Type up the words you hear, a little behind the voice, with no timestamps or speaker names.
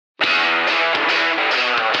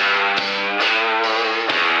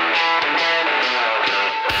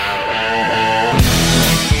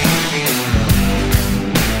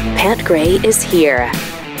Gray is here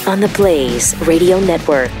on the Blaze Radio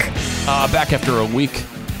Network. Back after a week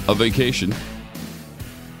of vacation.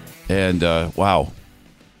 And, wow,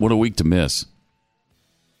 what a week to miss.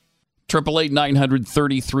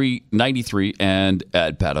 888-900-3393 and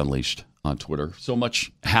at Pat Unleashed on Twitter. So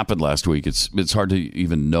much happened last week. It's hard to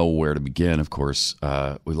even know where to begin, of course.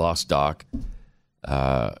 We lost Doc,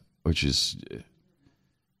 which is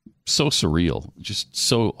so surreal. Just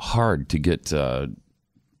so hard to get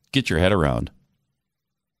your head around.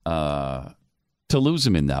 To lose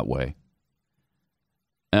him in that way.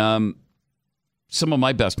 Some of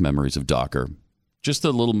my best memories of Doc are just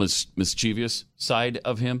the little mischievous side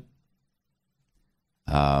of him.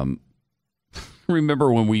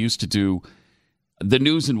 Remember when we used to do the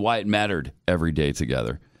news and why it mattered every day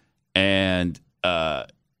together, and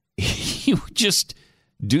he would just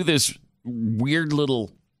do this weird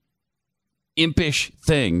little impish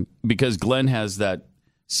thing because Glenn has that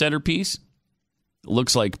centerpiece. It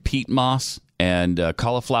looks like peat moss and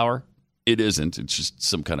cauliflower. It isn't. It's just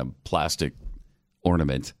some kind of plastic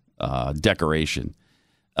ornament, decoration.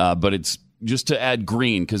 But it's just to add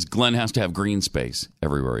green because Glenn has to have green space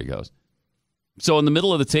everywhere he goes. So in the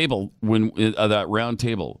middle of the table, when that round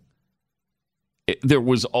table, there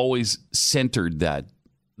was always centered that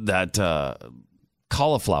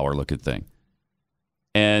cauliflower-looking thing.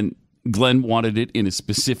 And Glenn wanted it in a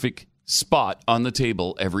specific spot on the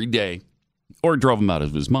table every day, or it drove him out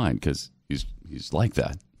of his mind because he's like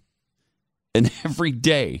that. And every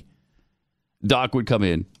day, Doc would come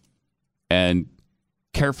in and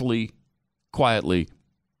carefully, quietly,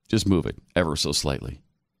 just move it ever so slightly.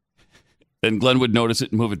 And Glenn would notice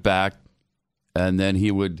it and move it back. And then he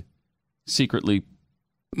would secretly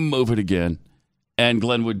move it again. And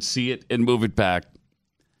Glenn would see it and move it back.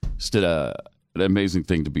 Just an amazing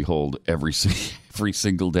thing to behold every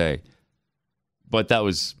single day. But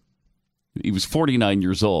he was 49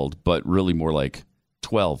 years old, but really more like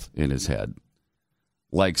 12 in his head.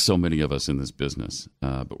 Like so many of us in this business.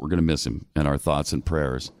 But we're going to miss him. And our thoughts and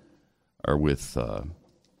prayers are with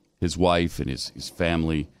his wife and his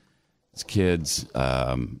family, his kids.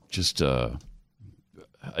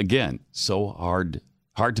 Again, so hard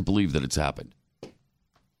to believe that it's happened.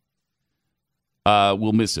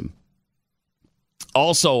 We'll miss him.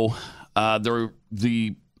 Also,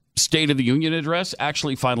 the State of the Union address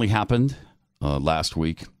actually finally happened last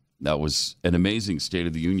week. That was an amazing State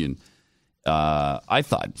of the Union, I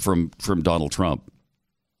thought, from Donald Trump.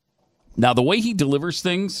 Now, the way he delivers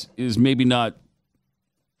things is maybe not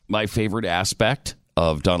my favorite aspect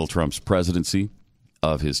of Donald Trump's presidency,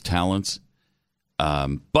 of his talents.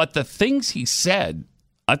 But the things he said,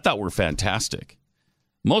 I thought were fantastic.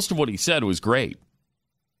 Most of what he said was great.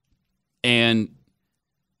 And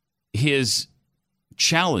his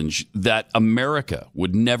challenge that America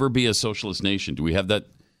would never be a socialist nation. Do we have that?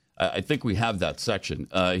 I think we have that section.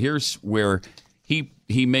 Here's where he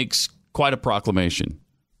makes quite a proclamation.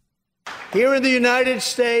 Here in the United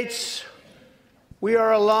States, we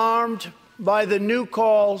are alarmed by the new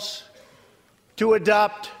calls to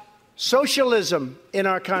adopt socialism in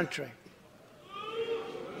our country.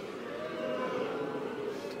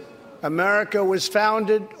 America was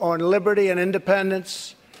founded on liberty and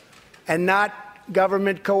independence, and not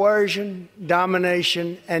government coercion,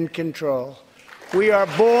 domination, and control. We are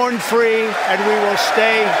born free, and we will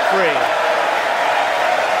stay free.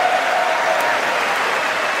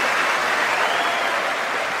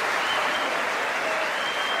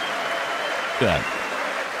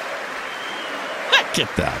 Look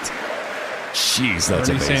at that. Jeez, that's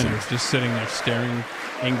Bernie amazing. Sanders just sitting there staring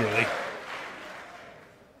angrily.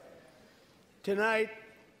 Tonight,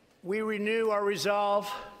 we renew our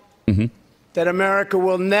resolve that America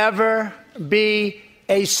will never be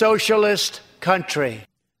a socialist country.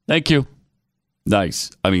 Thank you.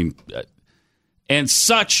 Nice. I mean, and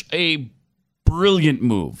such a brilliant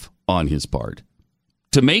move on his part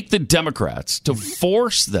to make the Democrats, to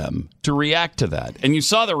force them to react to that. And you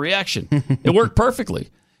saw the reaction. It worked perfectly.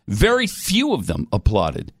 Very few of them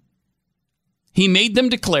applauded. He made them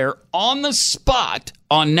declare on the spot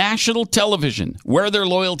on national television where their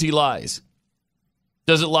loyalty lies.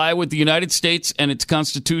 Does it lie with the United States and its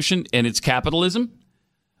Constitution and its capitalism?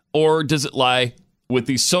 Or does it lie with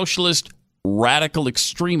the socialist radical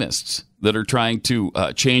extremists that are trying to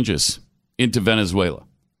change us into Venezuela?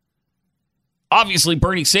 Obviously,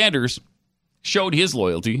 Bernie Sanders showed his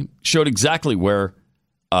loyalty, showed exactly where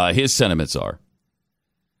his sentiments are.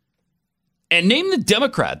 And name the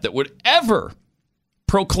Democrat that would ever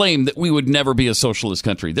proclaim that we would never be a socialist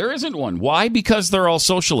country. There isn't one. Why? Because they're all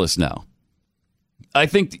socialists now. I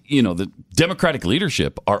think, the Democratic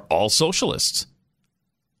leadership are all socialists.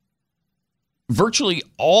 virtually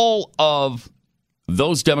all of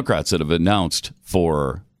those Democrats that have announced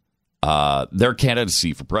for their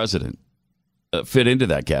candidacy for president fit into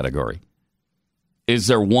that category. Is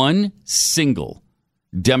there one single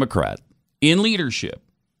Democrat in leadership,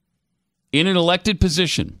 in an elected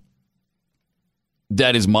position,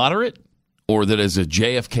 that is moderate or that is a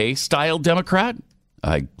JFK-style Democrat?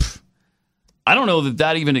 I don't know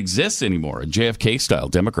that even exists anymore, a JFK-style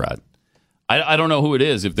Democrat. I don't know who it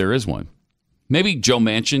is, if there is one. Maybe Joe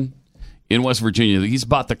Manchin in West Virginia. He's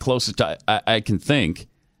about the closest I can think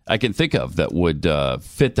of that would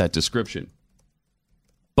fit that description.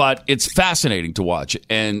 But it's fascinating to watch,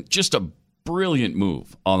 and just a brilliant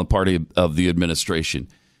move on the part of the administration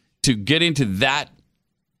to get into that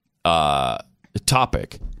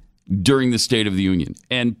topic during the State of the Union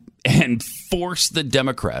and force the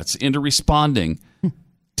Democrats into responding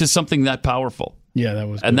to something that powerful. Yeah, that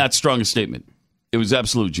was good. And that strong a statement. It was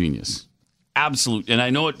absolute genius. Absolute. And I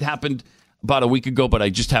know it happened about a week ago, but I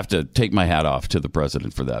just have to take my hat off to the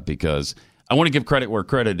president for that, because I want to give credit where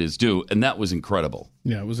credit is due, and that was incredible.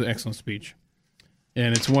 Yeah, it was an excellent speech.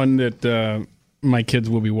 And it's one that my kids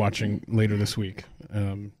will be watching later this week,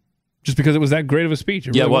 just because it was that great of a speech.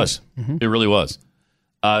 It was. Mm-hmm. It really was.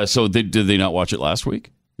 So did they not watch it last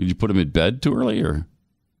week? Did you put them in bed too early, or?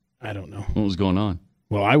 I don't know. What was going on?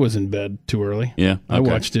 Well, I was in bed too early. Yeah. Okay. I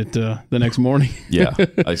watched it the next morning. Yeah,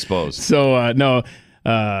 I suppose. So, no.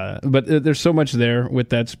 But there's so much there with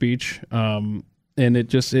that speech. And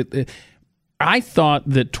I thought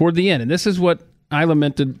that toward the end, and this is what I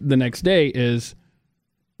lamented the next day, is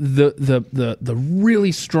the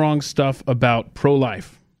really strong stuff about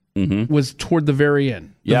pro-life was toward the very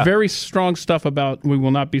end. Yeah. The very strong stuff about we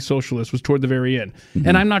will not be socialists was toward the very end.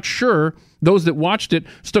 And I'm not sure those that watched it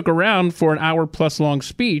stuck around for an hour-plus long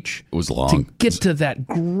speech. It was long. To get to that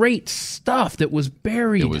great stuff that was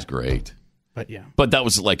buried. It was great. But yeah. But that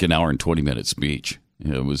was like an hour and 20-minute speech.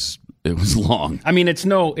 It was long. I mean, it's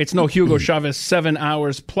no Hugo Chavez 7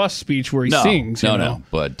 hours plus speech where he sings. No.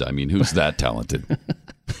 But I mean, who's that talented?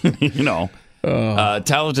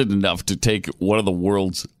 Talented enough to take one of the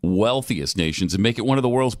world's wealthiest nations and make it one of the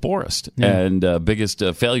world's poorest and biggest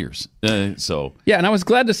failures. Yeah, and I was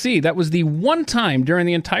glad to see that was the one time during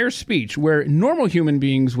the entire speech where normal human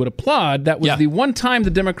beings would applaud. That was the one time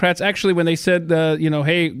the Democrats actually, when they said,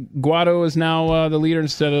 hey, Guaido is now the leader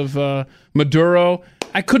instead of Maduro.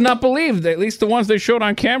 I could not believe that at least the ones they showed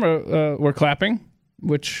on camera were clapping,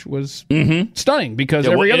 which was stunning, because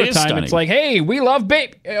every other time stunning. It's like, hey, we love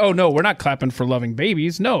baby. Oh, no, we're not clapping for loving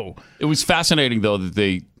babies. No. It was fascinating, though,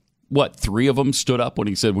 that three of them stood up when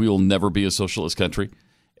he said we will never be a socialist country.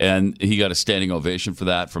 And he got a standing ovation for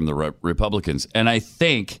that from the Republicans. And I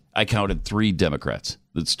think I counted 3 Democrats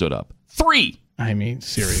that stood up. 3! I mean,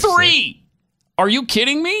 seriously. 3! Are you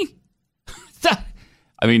kidding me?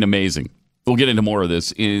 Amazing. We'll get into more of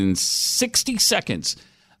this in 60 seconds.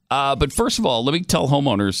 But first of all, let me tell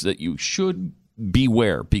homeowners that you should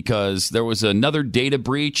beware, because there was another data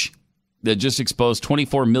breach that just exposed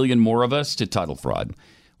 24 million more of us to title fraud,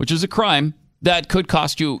 which is a crime that could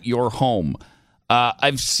cost you your home.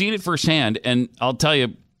 I've seen it firsthand, and I'll tell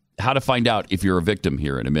you how to find out if you're a victim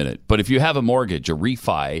here in a minute. But if you have a mortgage, a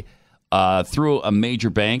refi, through a major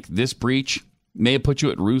bank, this breach may have put you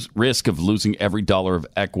at risk of losing every dollar of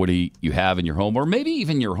equity you have in your home, or maybe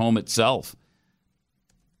even your home itself.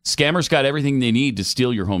 Scammers got everything they need to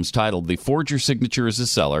steal your home's title. They forge your signature as a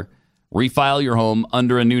seller, refile your home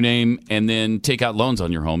under a new name, and then take out loans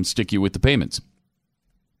on your home, stick you with the payments.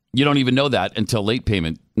 You don't even know that until late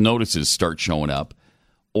payment notices start showing up,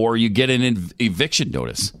 or you get an eviction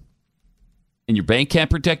notice. And your bank can't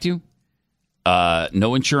protect you.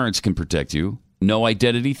 No insurance can protect you. No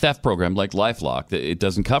identity theft program like LifeLock. It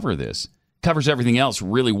doesn't cover this. Covers everything else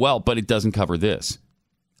really well, but it doesn't cover this.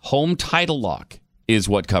 Home Title Lock is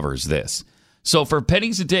what covers this. So for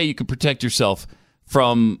pennies a day, you can protect yourself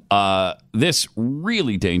from this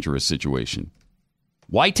really dangerous situation.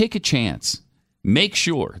 Why take a chance? Make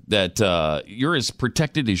sure that you're as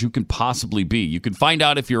protected as you can possibly be. You can find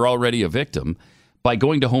out if you're already a victim by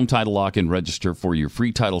going to Home Title Lock and register for your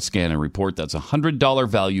free title scan and report. That's a $100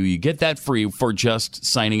 value. You get that free for just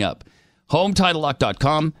signing up.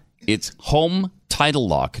 HomeTitleLock.com. It's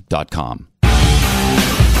HomeTitleLock.com.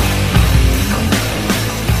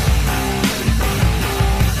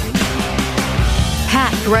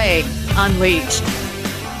 Pat Gray Unleashed.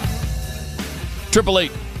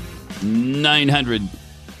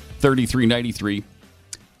 888-900-3393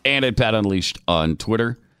 and at Pat Unleashed on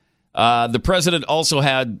Twitter. The president also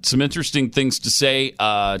had some interesting things to say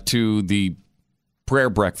to the prayer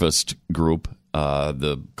breakfast group,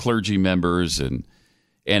 the clergy members and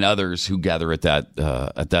and others who gather at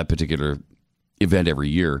that particular event every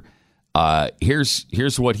year.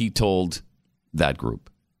 Here's what he told that group.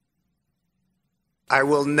 I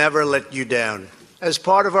will never let you down. As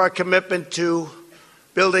part of our commitment to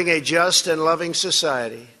building a just and loving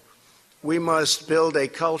society, we must build a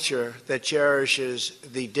culture that cherishes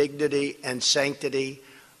the dignity and sanctity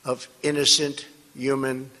of innocent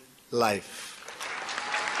human life.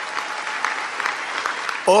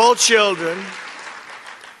 All children,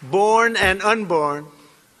 born and unborn,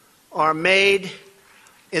 are made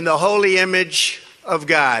in the holy image of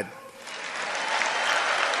God.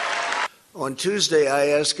 On Tuesday, I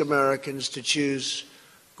asked Americans to choose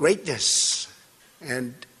greatness,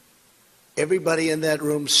 and everybody in that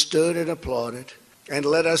room stood and applauded. And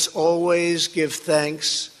let us always give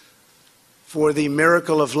thanks for the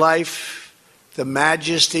miracle of life, the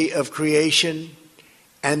majesty of creation,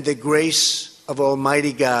 and the grace of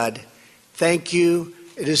Almighty God. Thank you.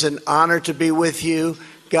 It is an honor to be with you.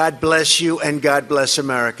 God bless you, and God bless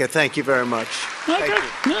America. Thank you very much. Okay.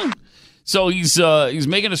 Thank you. Yeah. So he's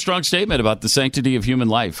making a strong statement about the sanctity of human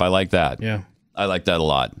life. I like that. Yeah. I like that a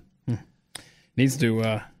lot. Needs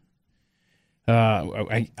to.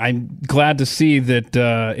 I'm glad to see that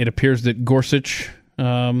it appears that Gorsuch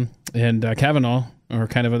and Kavanaugh are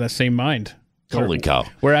kind of of that same mind. Holy cow.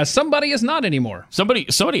 Whereas somebody is not anymore.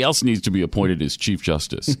 Somebody else needs to be appointed as Chief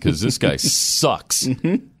Justice because this guy sucks.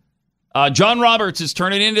 John Roberts is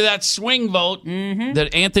turning into that swing vote that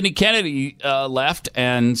Anthony Kennedy left,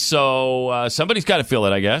 and so somebody's got to fill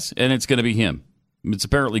it, I guess, and it's going to be him. It's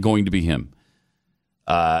apparently going to be him,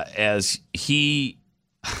 as he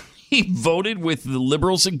voted with the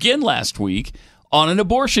liberals again last week on an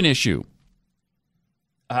abortion issue.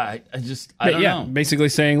 I don't know. Basically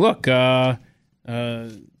saying, look, the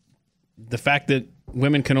fact that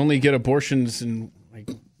women can only get abortions in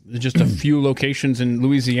just a few locations in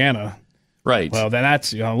Louisiana. Right. Well, then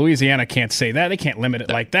that's Louisiana can't say that. They can't limit it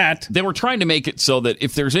like that. They were trying to make it so that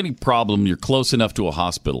if there's any problem, you're close enough to a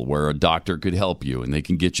hospital where a doctor could help you and they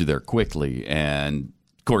can get you there quickly. And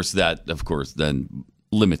of course, then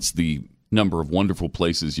limits the number of wonderful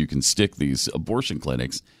places you can stick these abortion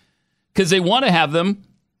clinics because they want to have them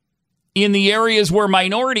in the areas where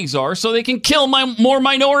minorities are so they can kill more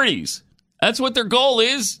minorities. That's what their goal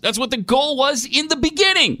is. That's what the goal was in the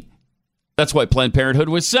beginning. That's why Planned Parenthood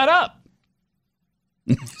was set up.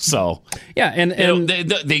 So, yeah, and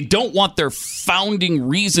they don't want their founding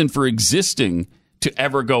reason for existing to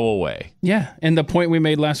ever go away. Yeah, and the point we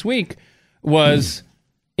made last week was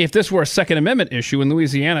if this were a Second Amendment issue and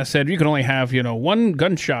Louisiana said you can only have, one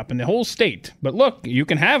gun shop in the whole state, but look, you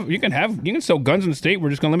can sell guns in the state, we're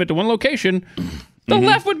just going to limit to one location. The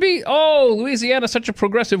left would be, Louisiana's such a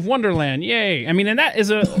progressive wonderland. Yay. I mean, and that is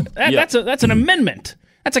that's an amendment.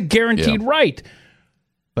 That's a guaranteed right.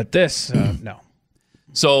 But this, no.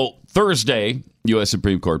 So Thursday, U.S.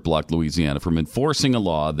 Supreme Court blocked Louisiana from enforcing a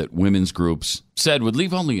law that women's groups said would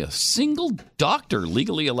leave only a single doctor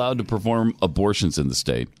legally allowed to perform abortions in the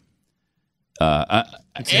state.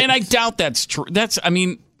 And I doubt that's true. That's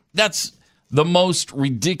the most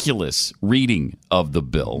ridiculous reading of the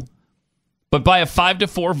bill. But by a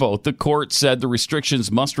 5-4 vote, the court said the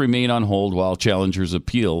restrictions must remain on hold while challengers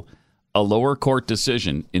appeal a lower court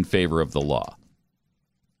decision in favor of the law.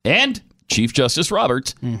 And Chief Justice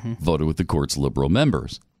Roberts voted with the court's liberal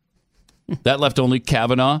members. That left only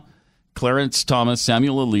Kavanaugh, Clarence Thomas,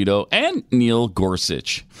 Samuel Alito, and Neil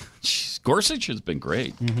Gorsuch. Jeez, Gorsuch has been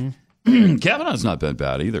great. Kavanaugh's not been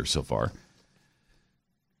bad either so far.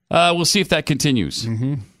 We'll see if that continues.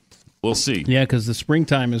 We'll see. Yeah, because the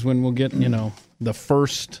springtime is when we'll get, the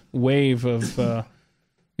first wave of,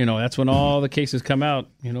 that's when all the cases come out,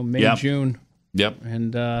 May, June. Yep.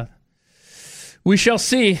 And we shall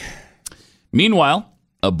see. Meanwhile,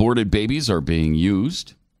 aborted babies are being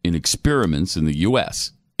used in experiments in the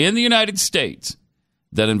U.S., in the United States,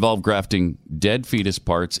 that involve grafting dead fetus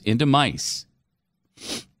parts into mice,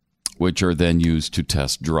 which are then used to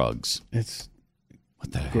test drugs.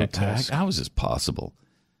 What the heck? How is this possible?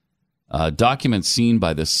 Documents seen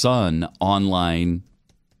by The Sun online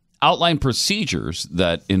outline procedures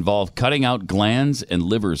that involve cutting out glands and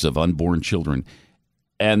livers of unborn children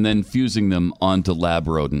and then fusing them onto lab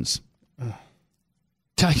rodents.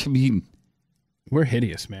 I mean, we're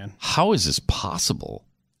hideous, man. How is this possible?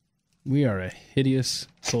 We are a hideous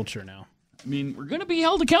culture now. I mean, we're going to be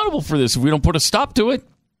held accountable for this if we don't put a stop to it.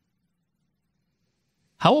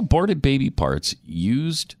 How aborted baby parts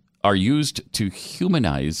are used to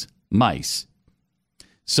humanize mice.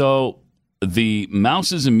 So the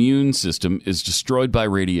mouse's immune system is destroyed by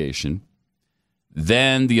radiation.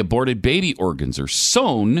 Then the aborted baby organs are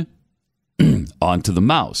sewn onto the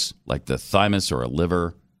mouse, like the thymus or a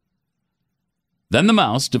liver. Then the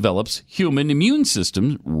mouse develops human immune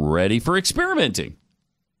system ready for experimenting.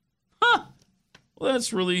 Huh. Well,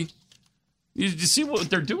 that's really... You see what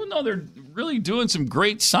they're doing, though? They're really doing some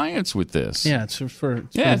great science with this. Yeah, it's for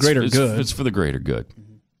the greater good. It's for the greater good.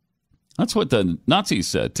 That's what the Nazis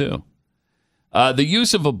said, too. The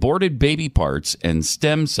use of aborted baby parts and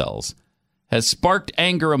stem cells has sparked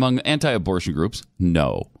anger among anti-abortion groups.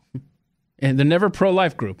 No. And they're never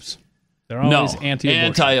pro-life groups. They're always anti-abortion.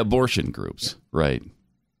 Anti-abortion groups, right.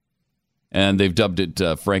 And they've dubbed it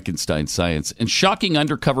Frankenstein science. And shocking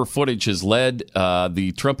undercover footage has led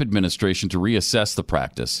the Trump administration to reassess the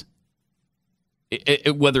practice,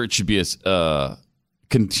 whether it should be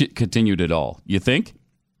continued at all. You think?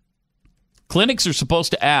 Clinics are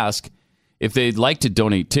supposed to ask if they'd like to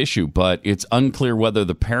donate tissue, but it's unclear whether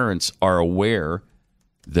the parents are aware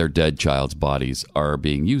their dead child's bodies are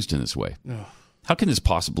being used in this way. Ugh. How can this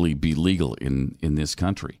possibly be legal in this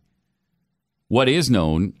country? What is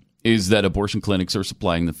known is that abortion clinics are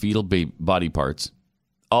supplying the fetal body parts,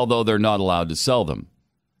 although they're not allowed to sell them,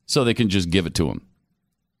 so they can just give it to them.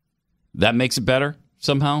 That makes it better,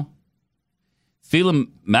 somehow?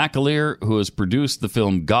 Phelan McAleer, who has produced the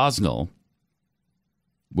film Gosnell,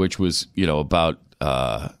 which was, about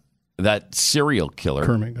that serial killer.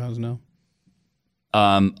 Kermit Gosnell.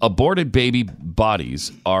 Aborted baby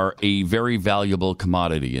bodies are a very valuable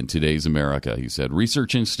commodity in today's America, he said.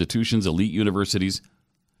 Research institutions, elite universities,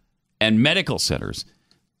 and medical centers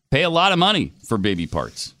pay a lot of money for baby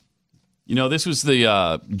parts. This was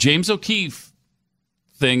the James O'Keefe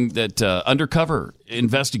thing, that undercover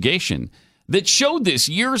investigation that showed this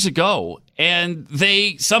years ago, and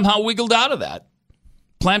they somehow wiggled out of that.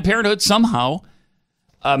 Planned Parenthood somehow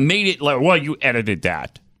made it like, well, you edited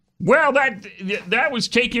that. Well, that was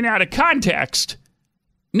taken out of context.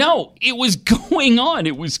 No, it was going on.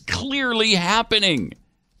 It was clearly happening.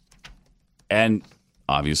 And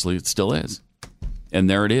obviously, it still is. And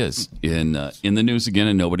there it is in the news again,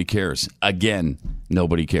 and nobody cares. Again,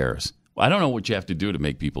 nobody cares. I don't know what you have to do to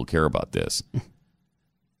make people care about this.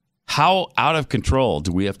 How out of control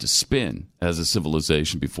do we have to spin as a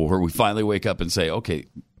civilization before we finally wake up and say, okay,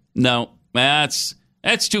 no, that's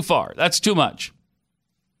too far. That's too much.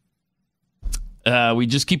 We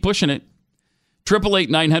just keep pushing it.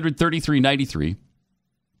 888-900-3393.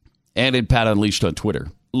 And at Pat Unleashed on Twitter.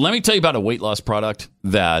 Let me tell you about a weight loss product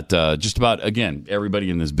that just about, again, everybody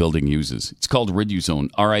in this building uses. It's called Riduzone,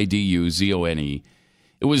 Riduzone.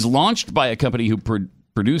 It was launched by a company who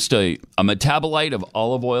produced a metabolite of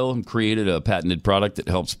olive oil and created a patented product that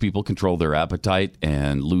helps people control their appetite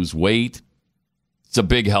and lose weight. It's a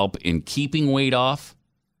big help in keeping weight off.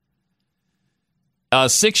 A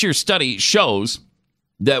 6-year study shows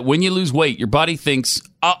that when you lose weight, your body thinks,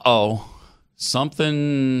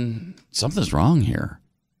 something's wrong here.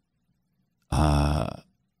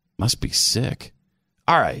 Must be sick.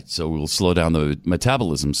 All right, so we'll slow down the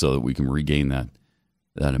metabolism so that we can regain that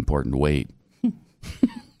important weight.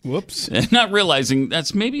 Whoops. And not realizing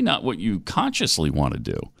that's maybe not what you consciously want to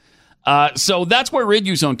do. So that's where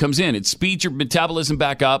Riduzone comes in. It speeds your metabolism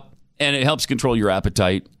back up, and it helps control your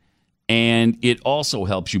appetite, and it also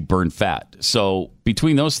helps you burn fat. So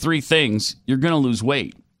between those three things, you're going to lose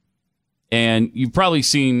weight. And you've probably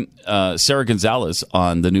seen Sarah Gonzalez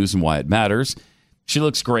on the News and Why It Matters. She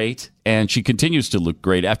looks great, and she continues to look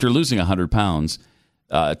great after losing 100 pounds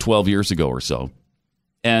 12 years ago or so.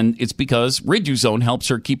 And it's because Riduzone helps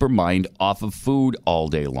her keep her mind off of food all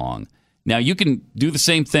day long. Now, you can do the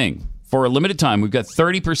same thing. For a limited time, we've got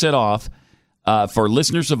 30% off for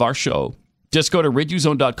listeners of our show. Just go to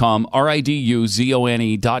riduzone.com,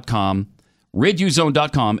 riduzone.com,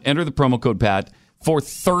 riduzone.com, enter the promo code PAT for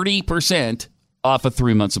 30% off a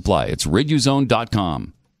 3-month supply. It's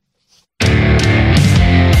riduzone.com.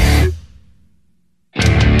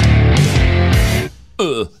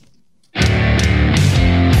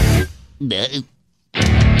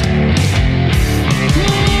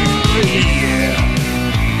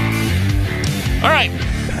 All right.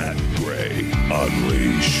 Pat Gray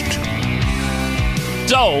Unleashed.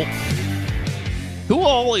 So, who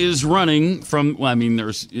all is running from... Well, I mean,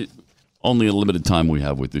 there's only a limited time we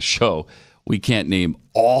have with this show. We can't name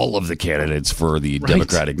all of the candidates for the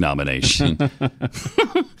Democratic nomination. I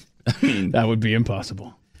mean, that would be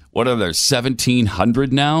impossible. What are there,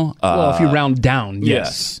 1,700 now? Well, if you round down,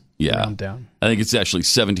 yes. Yeah. Round down. I think it's actually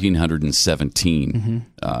 1,717.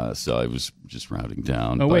 So I was just rounding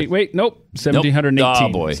down. Oh, wait. Nope. 1,718. Nope.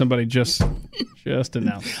 Oh, boy. Somebody just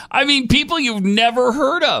announced. I mean, people you've never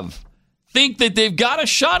heard of think that they've got a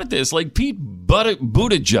shot at this. Like Pete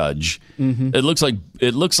Buttigieg. It looks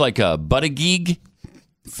like a Buttigieg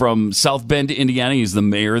from South Bend, Indiana. He's the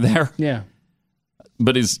mayor there. Yeah.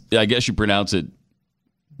 But I guess you pronounce it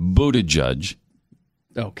Buttigieg.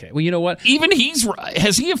 Okay. Well, you know what? Even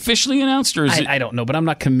has he officially announced, or is it? I don't know, but I'm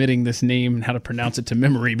not committing this name and how to pronounce it to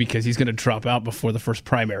memory because he's going to drop out before the first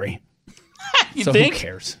primary. You so think? Who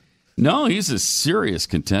cares? No, he's a serious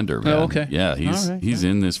contender, man. Oh, okay. Yeah, he's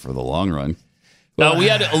in this for the long run. Well, we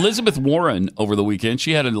had Elizabeth Warren over the weekend.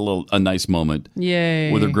 She had a nice moment.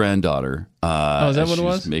 Yay. With her granddaughter. Is that what it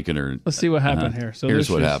was? Making her. Let's see what happened here. So here's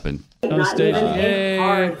what happened. On the stage.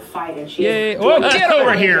 Yay. Yay. Oh, get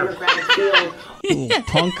over here. Little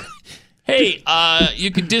punk. Hey,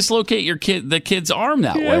 you could dislocate the kid's arm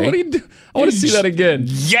that way. What do you do? I want to see that again.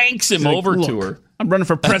 Yanks him over to her. I'm running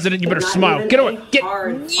for president. You better smile. Get over. Get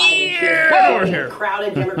over here.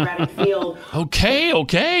 Crowded Democratic field. Okay.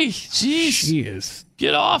 Jeez. She is.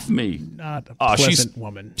 Get off me. Not a pleasant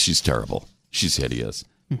woman. She's terrible. She's hideous.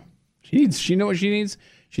 She know what she needs?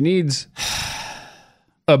 She needs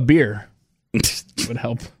a beer. Would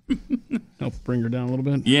help bring her down a little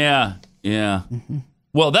bit. Yeah. Mm-hmm.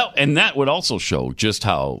 Well, that would also show just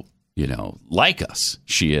how, like us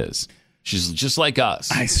she is. She's just like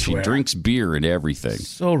us. I swear. She drinks beer and everything.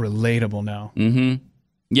 So relatable now. Mm-hmm.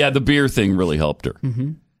 Yeah, the beer thing really helped her.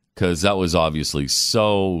 Because that was obviously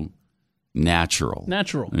so natural.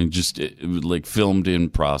 And just like filmed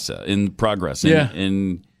in progress.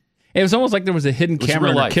 And it was almost like there was a hidden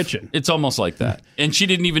camera in her kitchen. It's almost like that. And she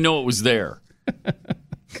didn't even know it was there.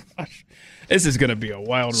 Gosh. This is going to be a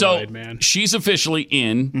wild ride, man. She's officially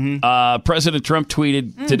in. President Trump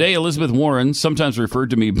tweeted, Today Elizabeth Warren, sometimes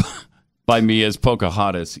referred to me by me as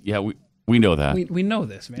Pocahontas. Yeah, we know that. We know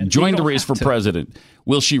this, man. Joined the race for president.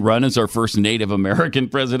 Will she run as our first Native American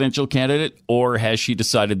presidential candidate? Or has she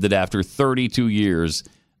decided that after 32 years,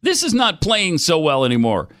 this is not playing so well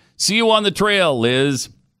anymore? See you on the trail, Liz.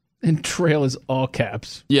 And trail is all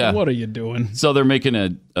caps. Yeah. What are you doing? So they're making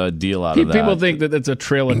a deal out of that. People think that it's a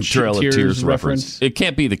Trail of Tears reference. It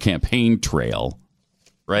can't be the campaign trail,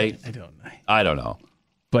 right? I don't know.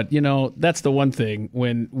 But, that's the one thing.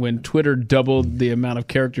 When Twitter doubled the amount of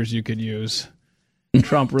characters you could use,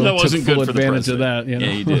 Trump really took full advantage of that. Yeah,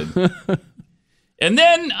 he did. And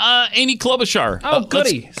then Amy Klobuchar. Oh,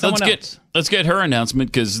 goody. Let's get her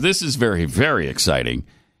announcement because this is very, very exciting.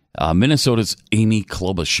 Minnesota's Amy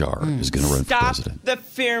Klobuchar is going to run for president. Stop the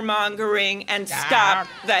fear-mongering and stop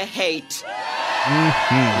the hate.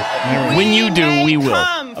 When you do, we will. We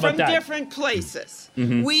come from different places.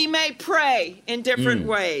 We may pray in different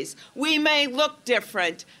ways. We may look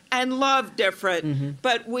different and love different.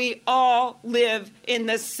 But we all live in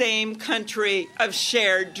the same country of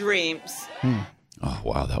shared dreams. Oh,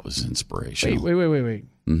 wow. That was inspirational. Wait.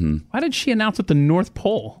 Why did she announce at the North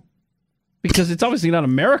Pole? Because it's obviously not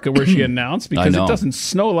America where she announced, because it doesn't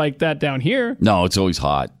snow like that down here. No, it's always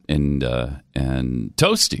hot and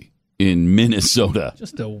toasty in Minnesota.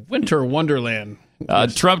 Just a winter wonderland.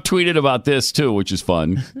 Trump tweeted about this, too, which is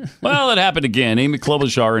fun. Well, it happened again. Amy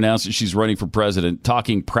Klobuchar announced that she's running for president,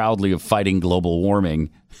 talking proudly of fighting global warming.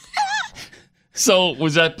 So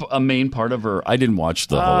was that a main part of her? I didn't watch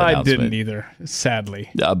the whole announcement. I didn't either, sadly.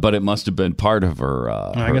 But it must have been part of her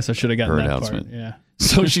I guess I should have gotten that announcement. Part, yeah.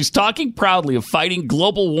 So she's talking proudly of fighting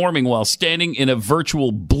global warming while standing in a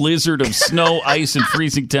virtual blizzard of snow, ice, and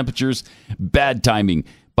freezing temperatures. Bad timing.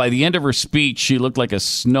 By the end of her speech, she looked like a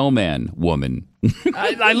snowman woman.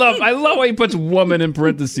 I love how he puts "woman" in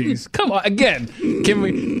parentheses. Come on, again. Can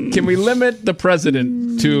we limit the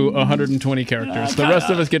president to 120 characters? The rest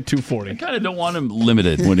of us get 240. I kind of don't want him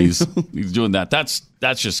limited when he's doing that. That's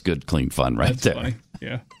just good, clean fun, right there. Funny.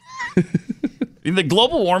 Yeah. The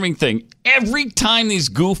global warming thing, every time these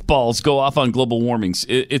goofballs go off on global warming,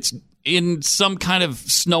 it's in some kind of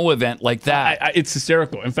snow event like that. It's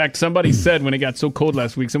hysterical. In fact, somebody said when it got so cold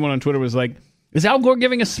last week, someone on Twitter was like, is Al Gore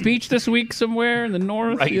giving a speech this week somewhere in the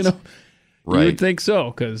north? Right. You would think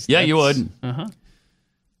so. You would.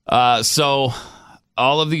 So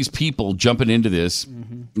all of these people jumping into this.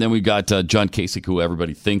 Then we've got John Kasich, who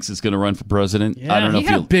everybody thinks is going to run for president. Yeah, I don't know he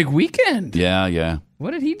had a big weekend. Yeah.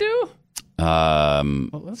 What did he do? Well,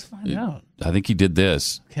 let's find out. I think he did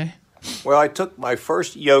this. Okay. Well, I took my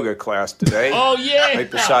first yoga class today. Oh, yeah. Right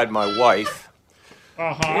beside my wife.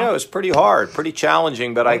 Yeah, it was pretty hard, pretty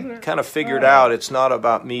challenging, but I kind of figured out it's not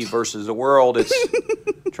about me versus the world. It's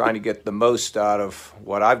trying to get the most out of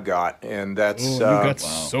what I've got, and that's you've got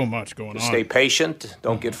so much going on. Stay patient,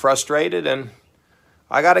 don't get frustrated, and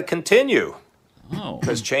I got to continue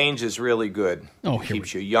because change is really good. It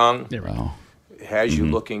keeps you young. It has you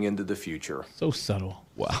looking into the future. So subtle.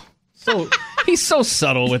 Wow. So he's so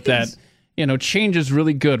subtle with that. change is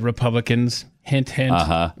really good, Republicans. Hint, hint.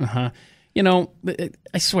 I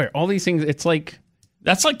swear, all these things, it's like...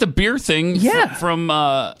 That's like the beer thing from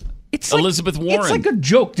it's Elizabeth Warren. It's like a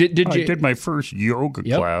joke. I did my first yoga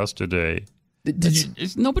class today.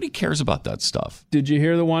 Nobody cares about that stuff. Did you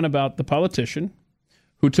hear the one about the politician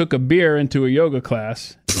who took a beer into a yoga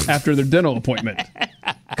class after their dental appointment?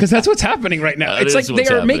 Because that's what's happening right now. It's like they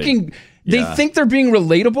are making... They think they're being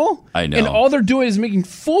relatable. I know. And all they're doing is making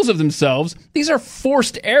fools of themselves. These are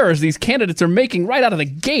forced errors these candidates are making right out of the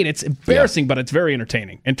gate. It's embarrassing, but it's very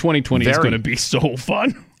entertaining. And 2020 is going to be so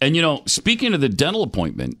fun. And, speaking of the dental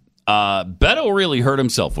appointment, Beto really hurt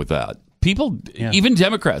himself with that. People, even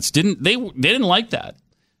Democrats, didn't like that.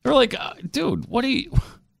 They're like, dude,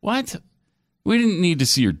 what? We didn't need to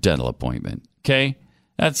see your dental appointment, okay?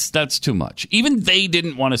 That's too much. Even they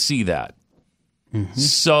didn't want to see that. Mm-hmm.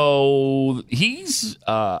 So he's,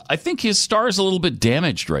 I think his star is a little bit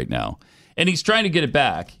damaged right now. And he's trying to get it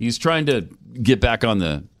back. He's trying to get back on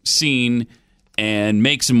the scene and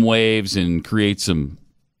make some waves and create some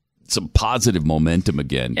positive momentum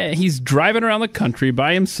again. Yeah, he's driving around the country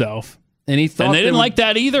by himself. And he thought they didn't like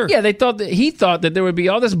that either. Yeah, he thought that there would be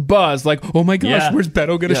all this buzz, like, oh my gosh, where's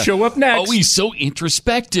Beto going to show up next? Oh, he's so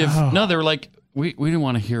introspective. Oh. No, they were like, we didn't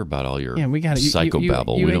want to hear about all your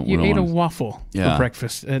psychobabble. You ate a waffle for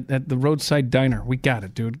breakfast at the roadside diner. We got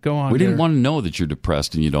it, dude. Go on. We didn't want to know that you're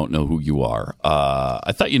depressed and you don't know who you are.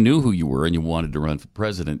 I thought you knew who you were and you wanted to run for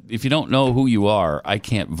president. If you don't know who you are, I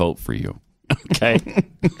can't vote for you. Okay?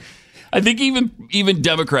 I think even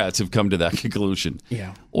Democrats have come to that conclusion.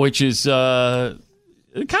 Yeah. Which is kind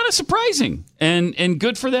of surprising and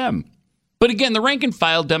good for them. But again, the rank and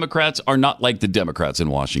file Democrats are not like the Democrats in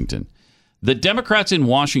Washington. The Democrats in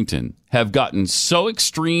Washington have gotten so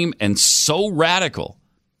extreme and so radical.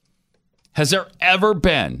 Has there ever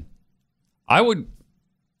been? I would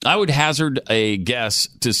hazard a guess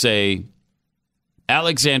to say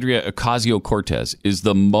Alexandria Ocasio-Cortez is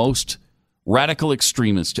the most radical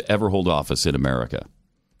extremist to ever hold office in America.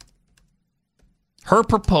 Her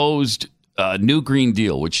proposed New Green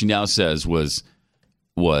Deal, which she now says was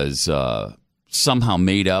somehow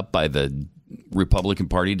made up by the Republican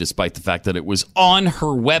Party, despite the fact that it was on her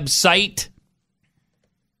website,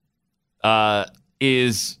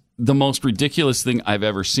 is the most ridiculous thing I've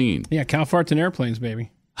ever seen. Yeah, Cow Farts and Airplanes,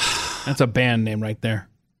 baby. That's a band name right there.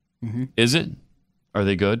 Mm-hmm. Is it? Are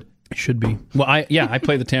they good? It should be. Well, I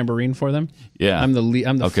play the tambourine for them. Yeah, I'm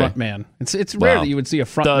the front man. It's rare that you would see a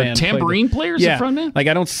front man. The tambourine player's the front man? Like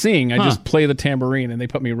I don't sing, I just play the tambourine, and they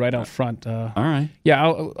put me right out front. All right. Yeah,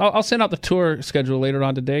 I'll send out the tour schedule later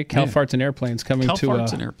on today. Cow Farts and Airplanes coming to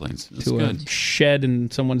Farts and Airplanes. That's to good. A shed in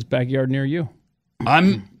someone's backyard near you.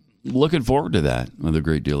 I'm looking forward to that with a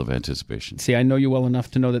great deal of anticipation. See, I know you well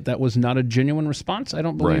enough to know that was not a genuine response. I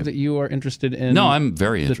don't believe that you are interested in. No, I'm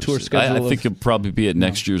very interested. The tour schedule. I think it'll probably be at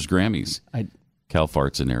next year's Grammys. Cow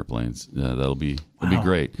Farts and Airplanes. That'll be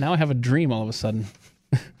great. Now I have a dream all of a sudden.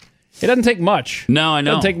 It doesn't take much. No, I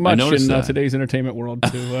know. It doesn't take much in today's entertainment world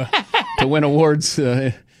to win awards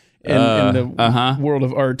in the world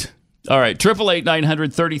of art. All right,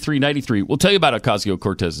 888-900-3393. We'll tell you about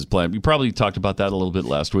Ocasio-Cortez's plan. We probably talked about that a little bit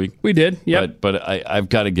last week. We did, yeah. But I've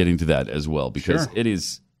got to get into that as well because it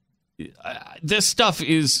is this stuff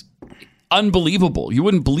is unbelievable. You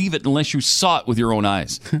wouldn't believe it unless you saw it with your own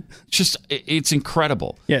eyes. It's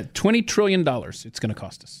incredible. Yeah, $20 trillion it's going to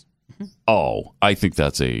cost us. Oh, I think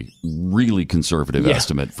that's a really conservative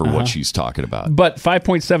estimate for what she's talking about. But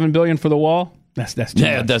 $5.7 billion for the wall? That's too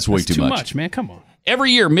much. That's way too much, man. Come on.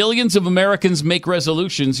 Every year, millions of Americans make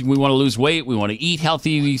resolutions. We want to lose weight. We want to eat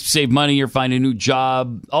healthy, save money, or find a new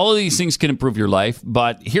job. All of these things can improve your life.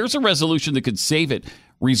 But here's a resolution that could save it.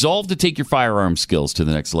 Resolve to take your firearm skills to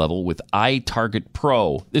the next level with iTarget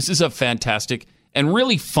Pro. This is a fantastic and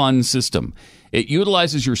really fun system. It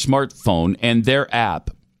utilizes your smartphone and their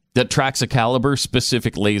app that tracks a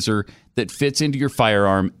caliber-specific laser that fits into your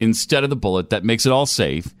firearm instead of the bullet. That makes it all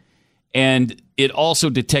safe. And it also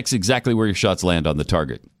detects exactly where your shots land on the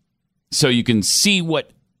target. So you can see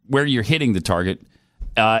where you're hitting the target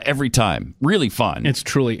every time. Really fun. It's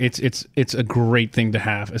truly, it's a great thing to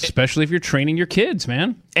have, especially if you're training your kids,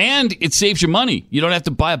 man. And it saves you money. You don't have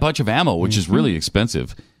to buy a bunch of ammo, which is really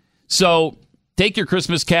expensive. So take your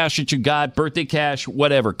Christmas cash that you got, birthday cash,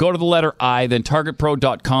 whatever. Go to the letter I, then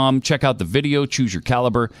targetpro.com. Check out the video, choose your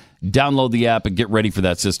caliber, download the app, and get ready for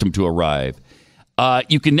that system to arrive.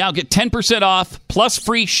 You can now get 10% off plus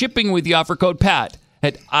free shipping with the offer code PAT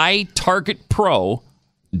at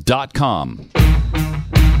itargetpro.com.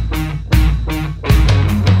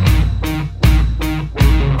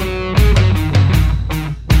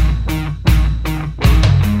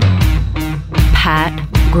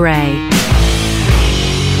 Gray.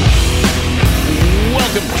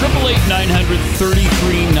 Welcome,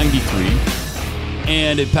 888-900-3393.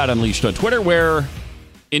 And at Pat Unleashed on Twitter, where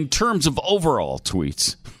in terms of overall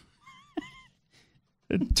tweets,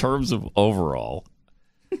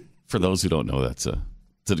 for those who don't know, it's an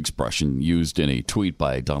expression used in a tweet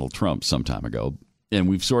by Donald Trump some time ago, and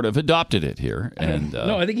we've sort of adopted it here. And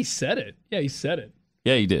no, I think he said it. Yeah, he said it.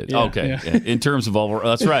 Yeah, he did. Yeah, okay. yeah. In terms of overall,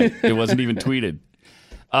 that's right. It wasn't even tweeted.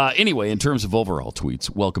 Anyway, in terms of overall tweets,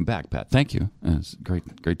 welcome back, Pat. Thank you. It's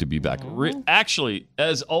great to be back. Actually,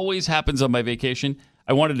 as always happens on my vacation,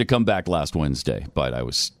 I wanted to come back last Wednesday, but I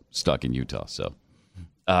was stuck in Utah, so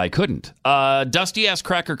I couldn't. Dusty Ass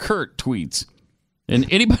Cracker Kurt tweets, and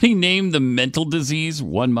anybody name the mental disease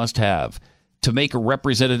one must have to make a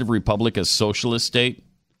representative republic a socialist state?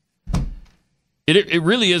 It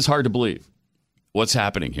really is hard to believe what's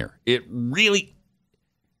happening here. It really,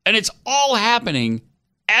 and it's all happening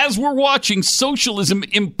as we're watching socialism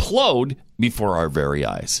implode before our very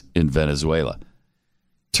eyes in Venezuela.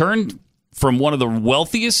 Turned from one of the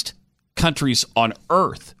wealthiest countries on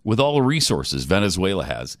earth with all the resources Venezuela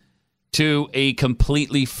has to a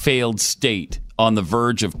completely failed state on the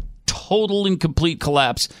verge of total and complete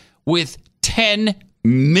collapse with 10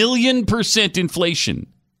 million% inflation.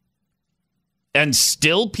 And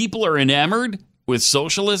still people are enamored with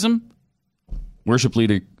socialism? Worship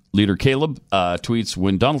leader Caleb tweets,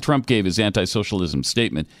 when Donald Trump gave his anti-socialism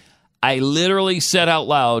statement, I literally said out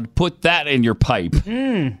loud, put that in your pipe.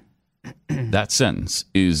 That sentence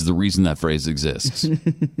is the reason that phrase exists.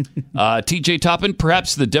 TJ Toppin,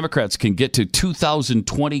 perhaps the Democrats can get to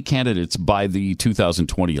 2,020 candidates by the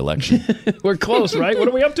 2020 election. We're close, right? What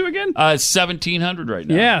are we up to again? 1,700 right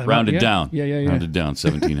now. Yeah. Rounded down. Yeah. Rounded down,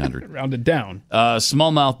 1,700. Rounded down.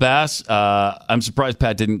 Smallmouth bass. I'm surprised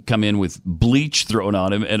Pat didn't come in with bleach thrown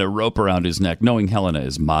on him and a rope around his neck, knowing Helena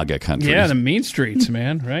is MAGA country. Yeah, the mean streets,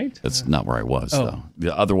 man, right? That's not where I was, though.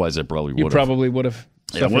 Yeah, otherwise, I probably would have. You probably would have.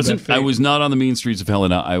 I was not on the mean streets of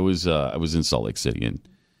Helena. I was in Salt Lake City, and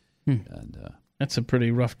that's a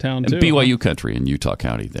pretty rough town too. BYU country in Utah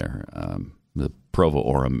County there, the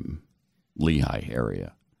Provo-Orem, Lehigh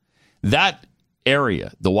area. That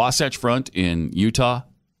area, the Wasatch Front in Utah,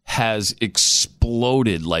 has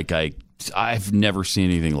exploded like I've never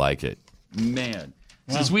seen anything like it. Man,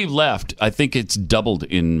 since we've left, I think it's doubled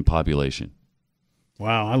in population.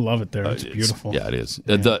 Wow, I love it there. It's beautiful. Yeah, it is.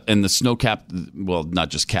 Yeah. The snow-capped, well, not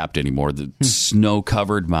just capped anymore, the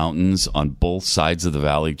snow-covered mountains on both sides of the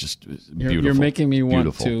valley, just beautiful. You're making me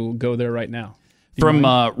want to go there right now. From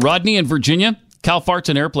Rodney in Virginia, Cal Farts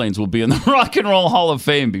and Airplanes will be in the Rock and Roll Hall of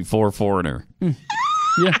Fame before Foreigner.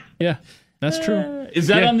 Yeah, that's true. Is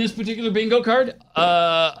that on this particular bingo card?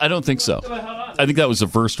 I don't think so. I think that was the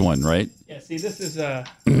first one, right? Yeah, see, this is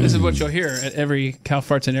what you'll hear at every Cal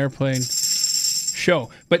Farts and Airplane show.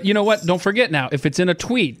 But you know what? Don't forget now, if it's in a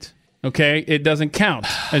tweet, okay, it doesn't count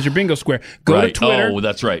as your bingo square. Go to Twitter. Oh,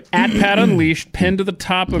 that's right. At Pat Unleashed, pinned to the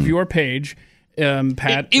top of your page.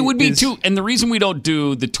 Pat, it would be too, and the reason we don't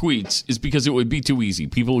do the tweets is because it would be too easy.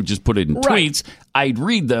 People would just put it in tweets. I'd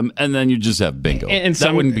read them, and then you just have bingo. And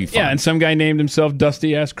that wouldn't be fun. Yeah, and some guy named himself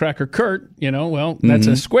Dusty Ass Cracker Kurt. Well, that's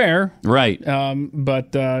a square, right? But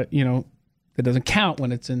it doesn't count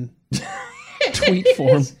when it's in tweet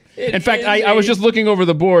form. In fact, I was just looking over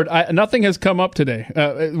the board. Nothing has come up today.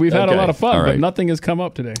 We've had a lot of fun, but nothing has come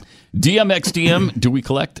up today. DMXDM, do we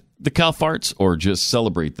collect the Cal Farts or just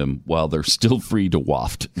celebrate them while they're still free to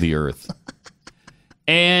waft the earth?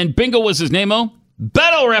 And bingo was his name-o.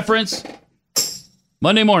 Beto reference.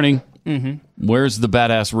 Monday morning. Mm-hmm. Where's the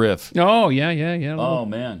badass riff? Oh, yeah. Oh,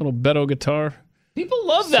 man. Little Beto guitar. People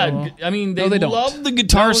love that. I mean, they love the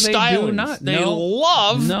guitar style. They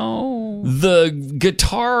love the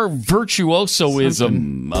guitar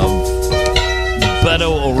virtuosoism of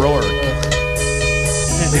Beto O'Rourke.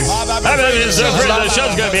 The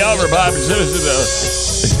show's going to be over, Bob.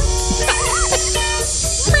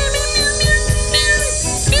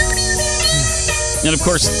 And, of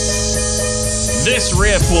course, this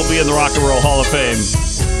riff will be in the Rock and Roll Hall of Fame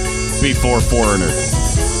before Foreigner.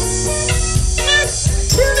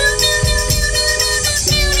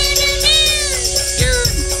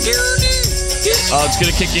 Oh, it's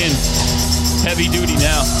going to kick in heavy duty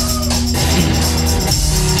now.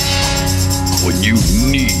 When you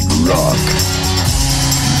need rock,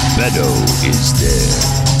 Beto is there.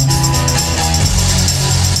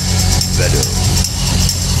 Beto.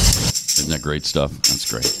 Isn't that great stuff?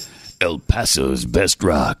 That's great. El Paso's best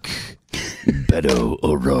rock. Beto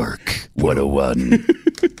O'Rourke. 101.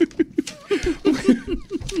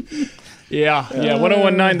 Yeah.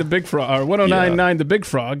 1019 the Big Frog, or 1099 the Big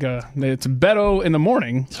Frog. It's Beto in the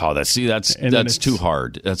morning. Oh, that's too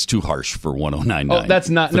hard. That's too harsh for 1099. Oh, that's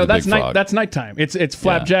not. No, that's night. That's nighttime. It's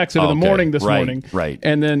Flapjacks in the morning this morning. Right.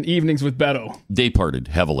 And then evenings with Beto. Day parted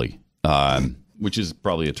heavily, which is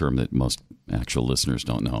probably a term that most actual listeners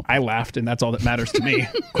don't know. I laughed, and that's all that matters to me,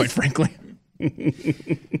 quite frankly.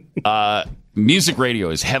 Music radio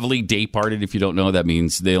is heavily day parted. If you don't know, that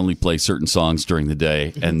means they only play certain songs during the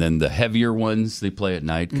day, and then the heavier ones they play at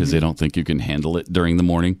night because they don't think you can handle it during the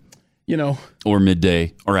morning, or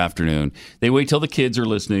midday or afternoon. They wait till the kids are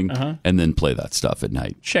listening and then play that stuff at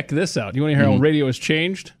night. Check this out. You want to hear how radio has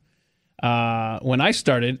changed? When I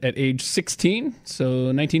started at age 16,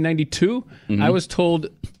 so 1992, I was told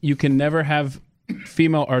you can never have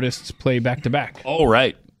female artists play back to back. Oh,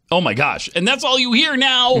 right. Oh my gosh! And that's all you hear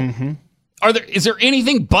now. Is there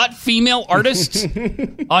anything but female artists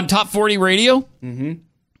on Top 40 radio?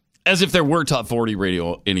 As if there were Top 40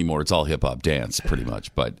 radio anymore. It's all hip hop dance, pretty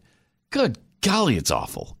much. But good golly, it's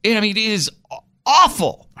awful. I mean, it is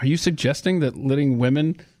awful. Are you suggesting that letting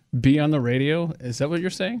women be on the radio? Is that what you're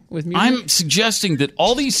saying with music? I'm suggesting that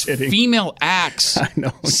all these female acts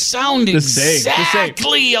sound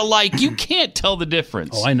exactly alike. You can't tell the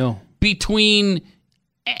difference. Oh, I know. Between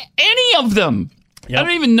any of them. Yep. I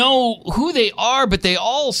don't even know who they are, but they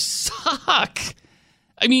all suck.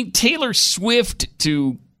 I mean, Taylor Swift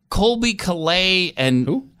to Colby Calais and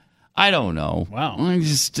who? I don't know. Wow. Look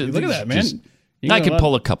at that, man. I can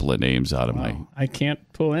pull a a names out of my... I can't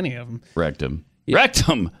pull any of them. Rectum.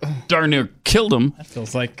 Rectum. Darn near killed him. That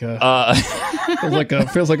feels like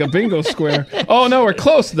feels like a bingo square. Oh no, we're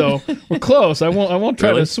close though. We're close. I won't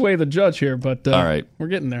try to sway the judge here, but all right, we're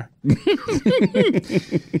getting there.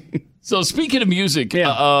 So speaking of music,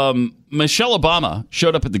 Michelle Obama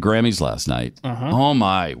showed up at the Grammys last night. Oh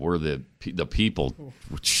my, were the people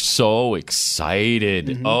so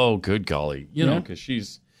excited? Oh, good golly, because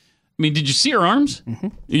she's. I mean, did you see her arms?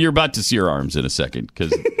 You're about to see her arms in a second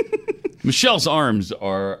because. Michelle's arms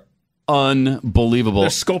are unbelievable.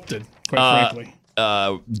 They're sculpted, quite frankly.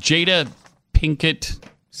 Jada Pinkett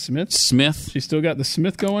Smith. She still got the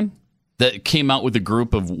Smith going? That came out with a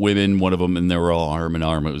group of women, one of them, and they were all arm in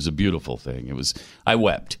arm. It was a beautiful thing. I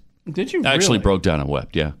wept. Did you I actually really? Broke down and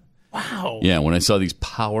wept, yeah. Wow. Yeah, when I saw these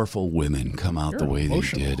powerful women come out the way they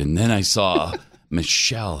did. And then I saw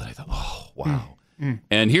Michelle, and I thought, oh, wow.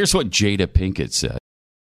 And here's what Jada Pinkett said.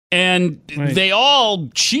 And they all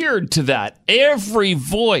cheered to that. Every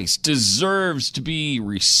voice deserves to be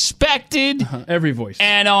respected. Every voice.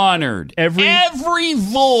 And honored. Every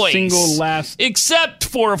voice. Single last. Except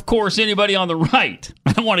for, of course, anybody on the right.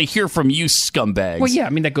 I don't want to hear from you scumbags. Well, yeah, I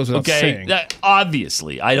mean, that goes without saying.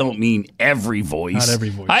 Obviously, I don't mean every voice. Not every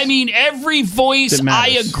voice. I mean every voice I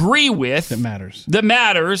agree with. That matters.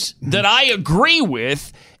 That I agree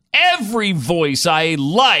with. Every voice I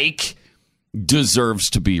like deserves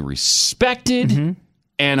to be respected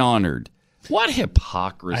and honored. What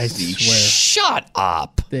hypocrisy. I swear. Shut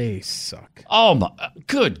up. They suck. Oh, my.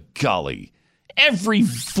 Good golly. Every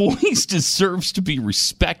voice deserves to be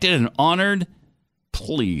respected and honored.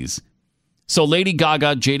 Please. So Lady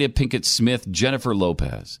Gaga, Jada Pinkett Smith, Jennifer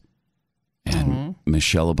Lopez, and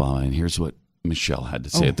Michelle Obama. And here's what Michelle had to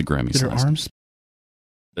say at the Grammys last night.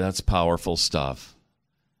 That's powerful stuff.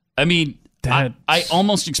 I mean... I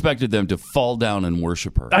almost expected them to fall down and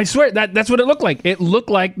worship her. I swear that's what it looked like. It looked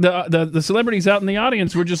like the celebrities out in the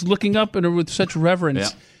audience were just looking up at her with such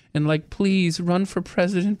reverence and like, please run for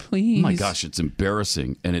president, please. Oh my gosh, it's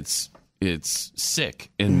embarrassing and it's sick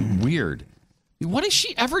and weird. What has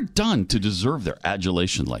she ever done to deserve their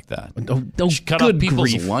adulation like that? She cut out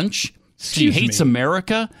people's lunch. She hates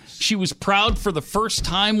America. She was proud for the first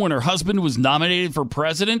time when her husband was nominated for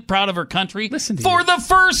president. Proud of her country. Listen to for you. the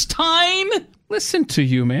first time. Listen to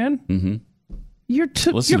you, man. Mm-hmm. You're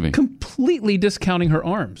completely discounting her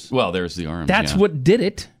arms. Well, there's the arms. That's what did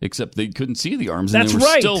it. Except they couldn't see the arms, and That's they were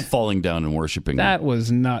right. still falling down and worshiping. That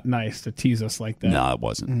was not nice to tease us like that. No, it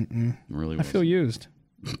wasn't. It really wasn't. I feel used,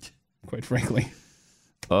 quite frankly.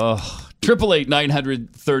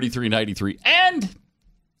 888-900-3393 and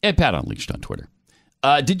at Pat Unleashed on Twitter.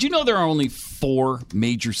 Did you know there are only 4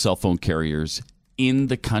 major cell phone carriers in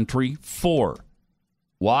the country? 4.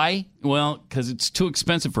 Why? Well, because it's too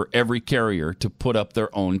expensive for every carrier to put up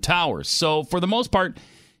their own towers. So for the most part,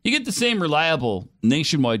 you get the same reliable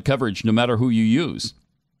nationwide coverage no matter who you use.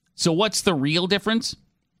 So what's the real difference?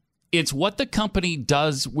 It's what the company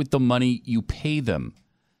does with the money you pay them.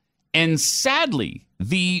 And sadly,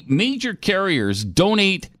 the major carriers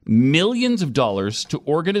donate millions of dollars to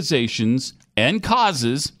organizations and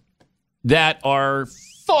causes that are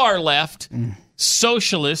far left,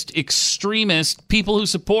 socialist, extremist people who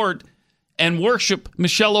support and worship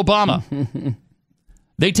Michelle Obama.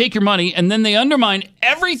 They take your money and then they undermine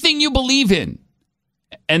everything you believe in.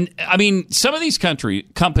 And I mean, some of these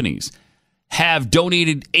companies have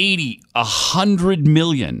donated 80, 100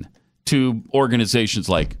 million to organizations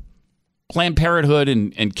like Planned Parenthood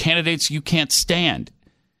and candidates you can't stand.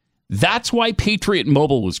 That's why Patriot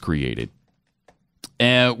Mobile was created.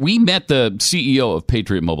 We met the CEO of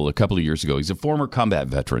Patriot Mobile a couple of years ago. He's a former combat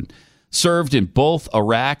veteran, served in both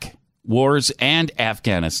Iraq wars and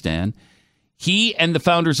Afghanistan. He and the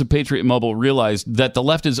founders of Patriot Mobile realized that the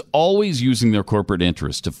left is always using their corporate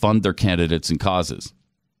interests to fund their candidates and causes.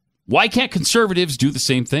 Why can't conservatives do the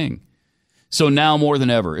same thing? So now more than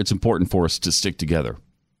ever, it's important for us to stick together.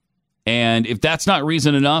 And if that's not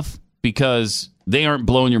reason enough, because they aren't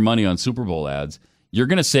blowing your money on Super Bowl ads, you're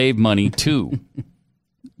going to save money too.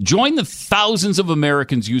 Join the thousands of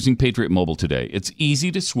Americans using Patriot Mobile today. It's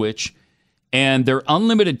easy to switch, and their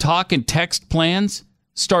unlimited talk and text plans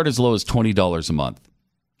start as low as $20 a month.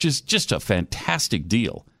 Just a fantastic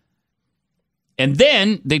deal. And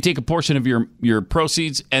then they take a portion of your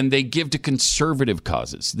proceeds and they give to conservative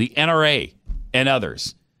causes, the NRA and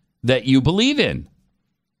others that you believe in.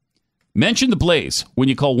 Mention the Blaze when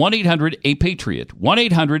you call 1-800-A-PATRIOT,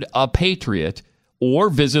 1-800-A-PATRIOT, or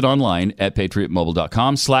visit online at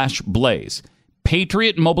patriotmobile.com/blaze.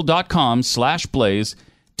 patriotmobile.com/blaze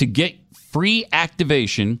to get free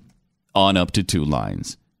activation on up to 2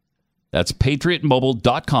 lines. That's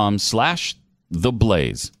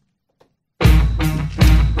patriotmobile.com/theblaze.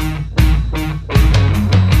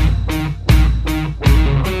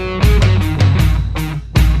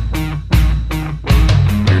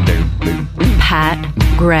 Pat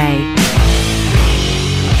Gray.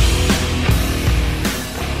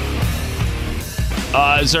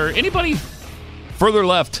 Is there anybody further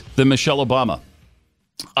left than Michelle Obama?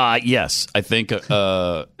 Yes, I think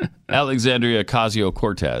Alexandria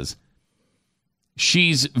Ocasio-Cortez.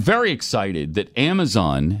 She's very excited that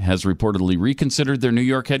Amazon has reportedly reconsidered their New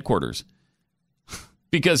York headquarters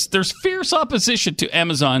because there's fierce opposition to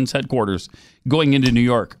Amazon's headquarters going into New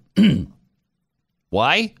York.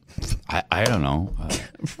 Why? I don't know.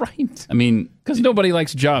 Right. I mean, because nobody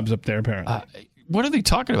likes jobs up there, apparently. What are they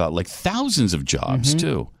talking about? Like thousands of jobs,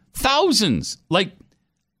 too. Thousands. Like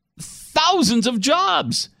thousands of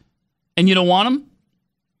jobs. And you don't want them?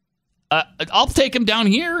 I'll take them down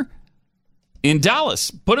here in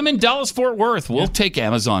Dallas. Put them in Dallas-Fort Worth. We'll take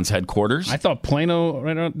Amazon's headquarters. I thought Plano,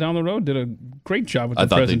 right down the road, did a great job with the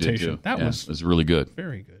presentation. They did too. It was really good.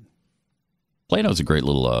 Very good. Plano's a great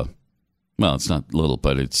little... well, it's not little,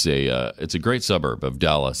 but it's a great suburb of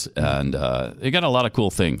Dallas, and they got a lot of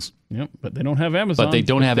cool things. Yep, but they don't have Amazon. But they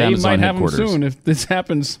don't have Amazon headquarters. They might have them soon if this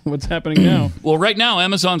happens. What's happening now? Well, right now,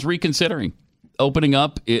 Amazon's reconsidering opening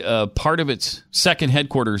up part of its second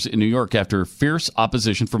headquarters in New York after fierce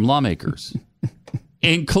opposition from lawmakers,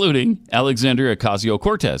 including Alexandria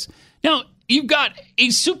Ocasio-Cortez. Now, you've got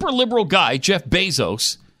a super liberal guy, Jeff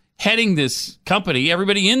Bezos, heading this company.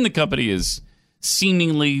 Everybody in the company is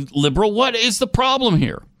seemingly liberal. What is the problem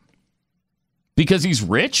here? Because he's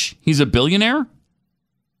rich? He's a billionaire?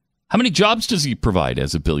 How many jobs does he provide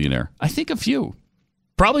as a billionaire? I think a few.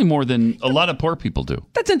 Probably more than a lot of poor people do.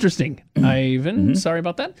 That's interesting, Ivan. Sorry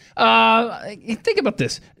about that. Think about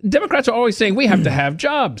this. Democrats are always saying we have to have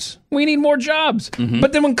jobs. We need more jobs.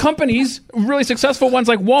 But then when companies, really successful ones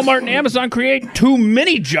like Walmart and Amazon, create too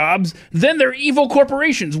many jobs, then they're evil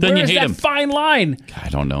corporations. Then Where is that fine line? I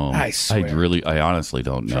don't know. I swear. I honestly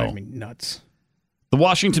don't know. Drive me nuts. The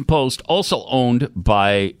Washington Post, also owned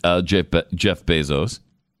by Jeff Bezos,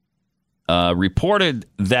 reported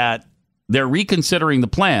that they're reconsidering the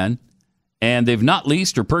plan, and they've not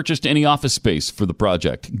leased or purchased any office space for the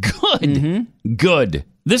project. Good. Good.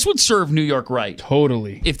 This would serve New York right.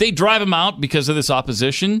 Totally. If they drive them out because of this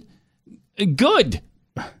opposition, good.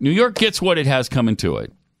 New York gets what it has coming to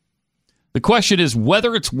it. The question is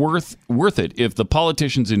whether it's worth it if the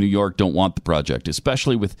politicians in New York don't want the project,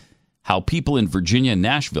 especially with how people in Virginia and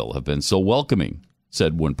Nashville have been so welcoming,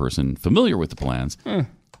 said one person familiar with the plans.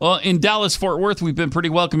 Well, in Dallas-Fort Worth, we've been pretty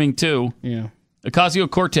welcoming, too. Yeah.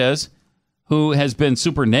 Ocasio-Cortez, who has been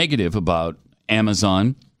super negative about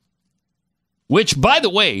Amazon, which, by the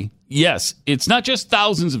way, yes, it's not just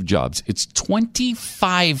thousands of jobs. It's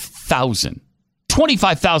 25,000.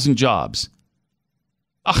 25,000 jobs.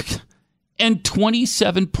 And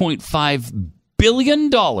 $27.5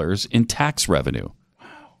 billion in tax revenue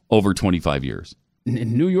over 25 years.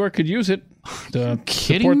 And New York could use it to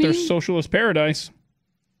support their socialist paradise.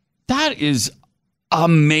 That is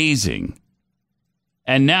amazing.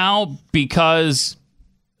 And now, because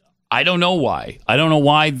I don't know why. I don't know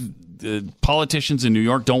why the politicians in New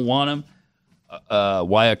York don't want him.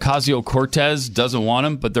 Why Ocasio-Cortez doesn't want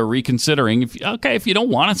him, but they're reconsidering. If you don't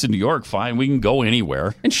want us in New York, fine, we can go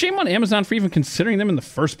anywhere. And shame on Amazon for even considering them in the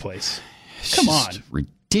first place. Come on.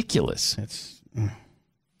 Ridiculous.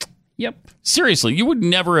 Yep. Seriously, you would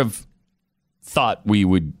never have thought we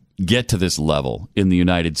would get to this level in the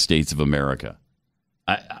United States of America.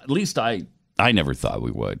 At least I never thought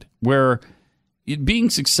we would. Where being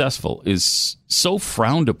successful is so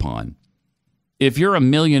frowned upon. If you're a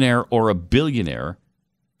millionaire or a billionaire,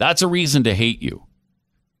 that's a reason to hate you.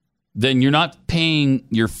 Then you're not paying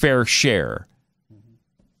your fair share.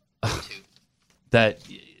 I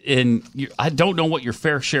don't know what your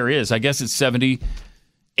fair share is. I guess it's 70,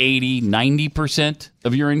 80, 90%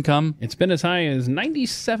 of your income. It's been as high as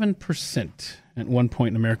 97% at one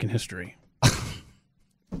point in American history.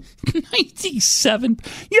 97.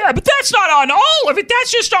 Yeah, but that's not on all of it.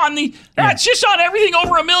 That's just on just on everything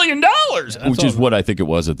over $1 million, which is what I think it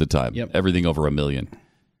was at the time. Yep. Everything over $1 million.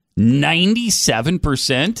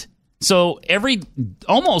 97%. So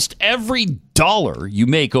almost every dollar you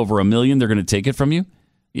make over $1 million, they're going to take it from you.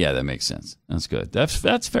 Yeah, that makes sense. That's good.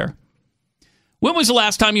 That's fair. When was the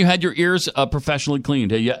last time you had your ears professionally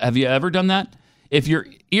cleaned? Have you ever done that? If your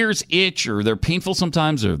ears itch or they're painful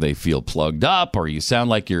sometimes or they feel plugged up or you sound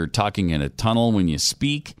like you're talking in a tunnel when you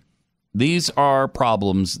speak, these are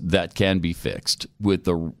problems that can be fixed with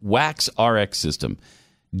the Wax RX system.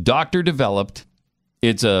 Doctor developed.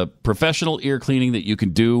 It's a professional ear cleaning that you can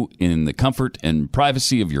do in the comfort and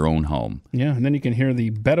privacy of your own home. Yeah, and then you can hear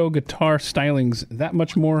the Beto guitar stylings that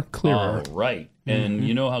much more clearer. Oh, right. And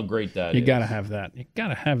you know how great that is. You got to have that. You got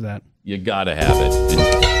to have that. You got to have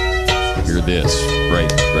it. Hear this right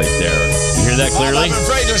there. You hear that clearly?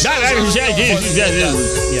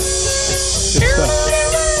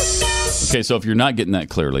 Okay, so if you're not getting that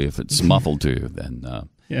clearly, if it's muffled to you, then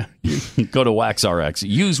go to Wax RX.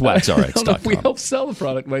 Use waxrx.com. We help sell the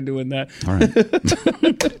product by doing that. All right.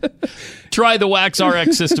 Try the Wax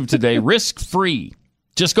RX system today, risk-free.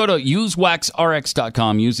 Just go to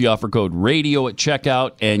usewaxrx.com, use the offer code RADIO at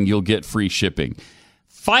checkout, and you'll get free shipping.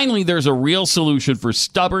 Finally, there's a real solution for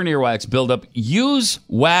stubborn earwax buildup. Use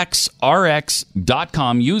waxrx.com.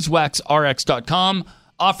 Use waxrx.com.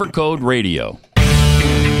 Offer code RADIO.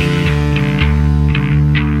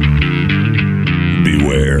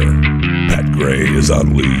 Beware. Pat Gray is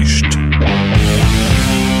unleashed.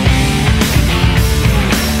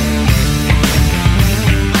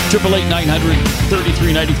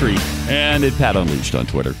 888-900-3393 and at Pat Unleashed on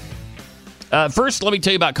Twitter. First, let me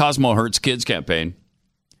tell you about Cosmo Hurts Kids campaign.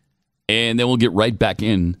 And then we'll get right back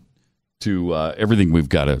in to everything we've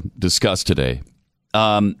got to discuss today.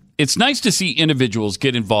 It's nice to see individuals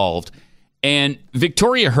get involved. And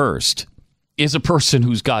Victoria Hearst is a person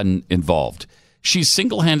who's gotten involved. She's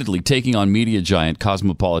single-handedly taking on media giant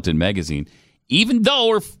Cosmopolitan magazine, even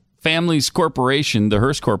though her family's corporation, the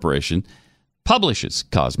Hearst Corporation, publishes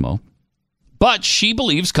Cosmo. But she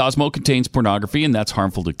believes Cosmo contains pornography, and that's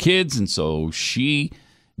harmful to kids. And so she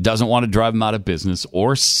doesn't want to drive them out of business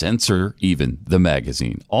or censor even the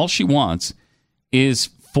magazine. All she wants is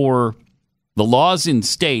for the laws in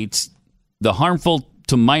states, the harmful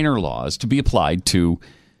to minor laws, to be applied to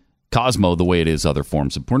Cosmo the way it is other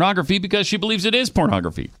forms of pornography, because she believes it is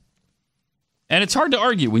pornography. And it's hard to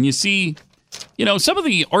argue when you see, some of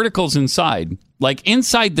the articles inside, like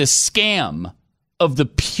inside the scam of the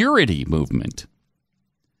purity movement.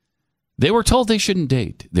 They were told they shouldn't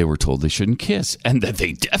date. They were told they shouldn't kiss, and that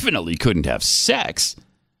they definitely couldn't have sex.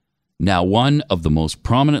 Now, one of the most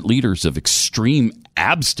prominent leaders of extreme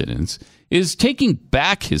abstinence is taking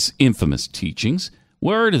back his infamous teachings.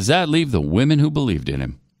 Where does that leave the women who believed in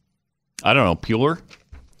him? I don't know, pure?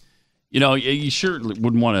 You sure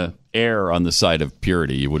wouldn't want to err on the side of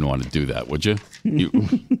purity. You wouldn't want to do that, would you? You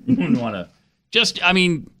wouldn't want to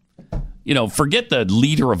forget the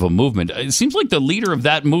leader of a movement. It seems like the leader of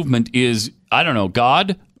that movement is, I don't know,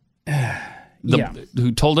 God?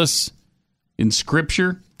 Who told us in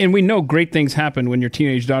Scripture? And we know great things happen when your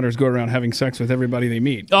teenage daughters go around having sex with everybody they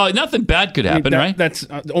meet. Oh, nothing bad could happen, right? That's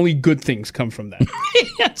only good things come from that.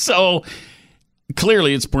 So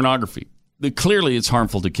clearly it's pornography. Clearly it's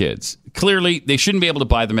harmful to kids. Clearly they shouldn't be able to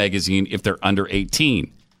buy the magazine if they're under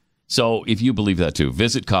 18. So if you believe that too,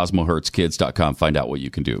 visit CosmoHurtsKids.com. Find out what you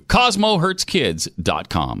can do.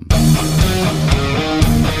 CosmoHurtsKids.com.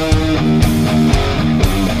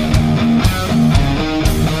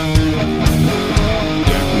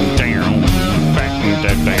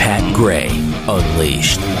 Pat Gray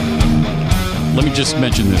Unleashed. Let me just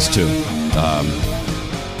mention this too.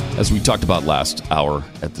 As we talked about last hour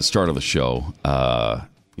at the start of the show,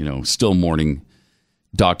 still mourning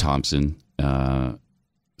Doc Thompson,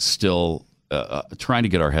 still trying to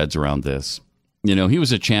get our heads around this. He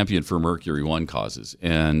was a champion for Mercury One causes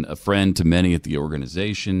and a friend to many at the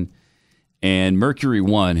organization. And Mercury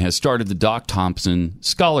One has started the Doc Thompson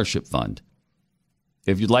Scholarship Fund.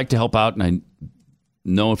 If you'd like to help out, and I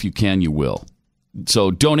know if you can, you will. So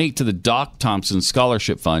donate to the Doc Thompson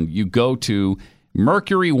Scholarship Fund. You go to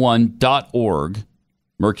mercury1.org,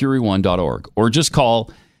 mercury1.org, or just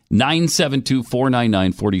call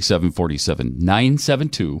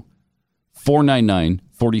 972-499-4747,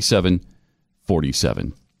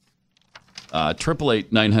 972-499-4747.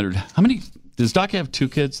 888-900. How many? Does Doc have 2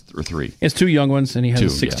 kids or 3? He has 2 young ones, and he has a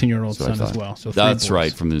 16-year-old son as well. So that's boys.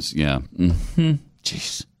 right. From this, yeah. Mm-hmm.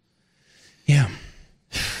 Jeez. Yeah.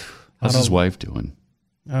 How's his wife doing?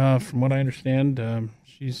 From what I understand,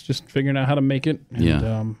 she's just figuring out how to make it.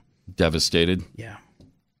 And, devastated. Yeah.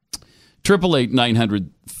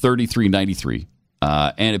 888-900-3393.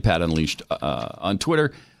 And at Pat Unleashed on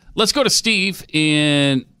Twitter. Let's go to Steve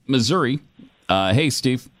in Missouri. Hey,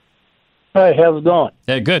 Steve. Hey, how's it going?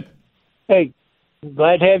 Hey, good. Hey,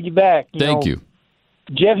 glad to have you back. Thank you.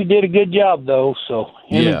 Jeffy did a good job, though, so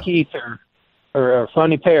him and Keith are a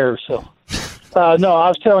funny pair. So, no, I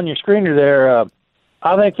was telling your screener there,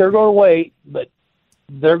 I think they're going to wait, but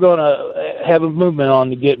they're going to have a movement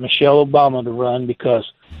on to get Michelle Obama to run because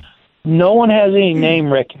no one has any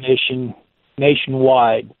name recognition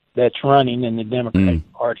nationwide that's running in the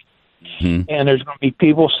Democratic Party. Mm-hmm. And there's going to be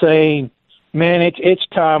people saying, man, it's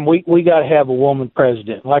time. We got to have a woman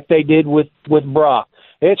president, like they did with Brock.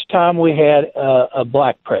 It's time we had a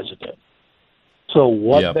black president. So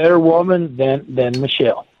what better woman than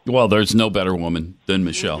Michelle? Well, there's no better woman than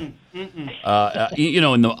Michelle. You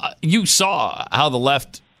saw how the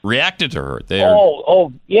left reacted to her.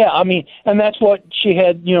 Oh, yeah. I mean, and that's what she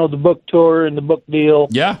had. The book tour and the book deal.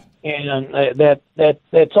 Yeah, and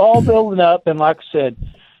that's all building up. And like I said,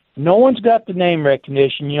 no one's got the name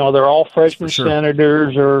recognition. They're all freshman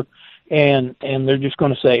senators, and they're just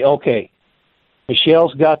going to say, okay,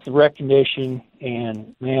 Michelle's got the recognition,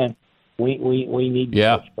 and man, we need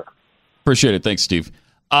to push her. Appreciate it. Thanks, Steve.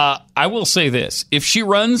 I will say this: if she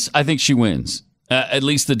runs, I think she wins. At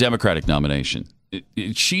least the Democratic nomination.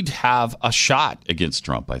 She'd have a shot against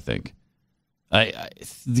Trump, I think.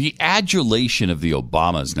 The adulation of the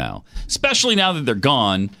Obamas now, especially now that they're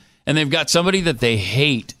gone. And they've got somebody that they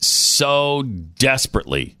hate so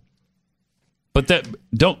desperately. But that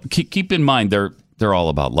keep in mind they're all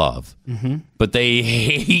about love. Mm-hmm. But they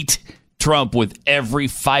hate Trump with every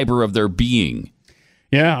fiber of their being.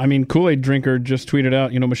 Yeah, I mean, Kool-Aid Drinker just tweeted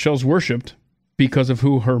out, Michelle's worshipped because of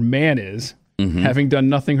who her man is, having done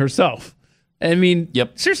nothing herself. I mean,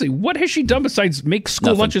 seriously, what has she done besides make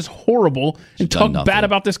school lunches horrible and talk bad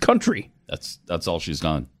about this country? That's all she's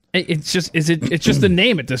done. It's just the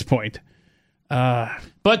name at this point.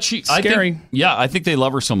 But she scary. I think they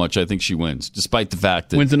love her so much. I think she wins, despite the fact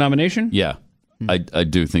that wins the nomination. Yeah, I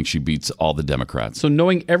do think she beats all the Democrats. So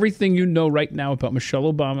knowing everything you know right now about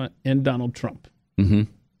Michelle Obama and Donald Trump, who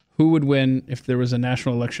would win if there was a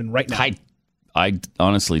national election right now? I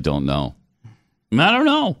honestly don't know. I don't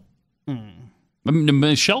know. I mean,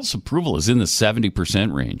 Michelle's approval is in the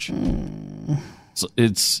 70% range. So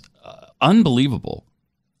it's unbelievable.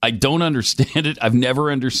 I don't understand it. I've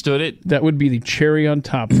never understood it. That would be the cherry on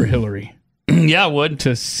top for Hillary. Yeah, it would.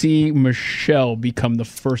 To see Michelle become the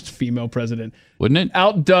first female president. Wouldn't it?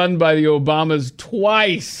 Outdone by the Obamas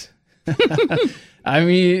twice. I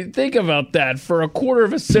mean, think about that. For a quarter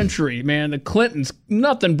of a century, man, the Clintons,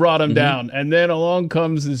 nothing brought them down. And then along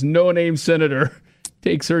comes this no-name senator,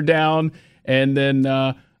 takes her down, and then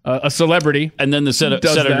a celebrity. And then the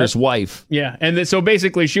senator's wife. Yeah, and then, so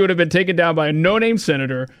basically she would have been taken down by a no-name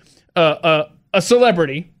senator, a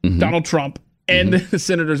celebrity, Donald Trump, and the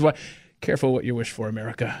senator's wife. Careful what you wish for,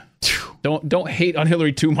 America. Don't hate on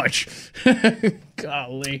Hillary too much.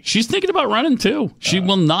 Golly. She's thinking about running too. She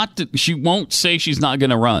will not. She won't say she's not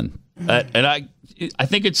going to run. And I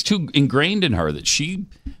think it's too ingrained in her that she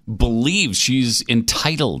believes she's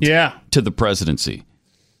entitled to the presidency.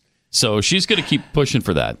 So she's going to keep pushing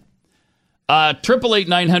for that.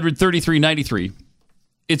 888-900-3393.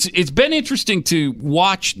 It's been interesting to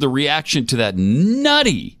watch the reaction to that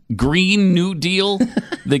nutty Green New Deal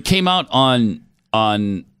that came out on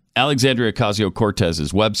Alexandria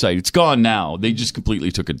Ocasio-Cortez's website. It's gone now. They just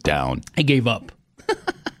completely took it down. I gave up.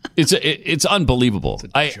 It's unbelievable.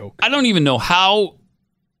 I don't even know how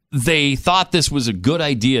they thought this was a good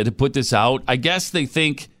idea to put this out. I guess they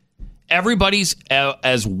think everybody's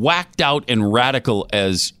as whacked out and radical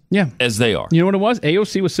as they are. You know what it was?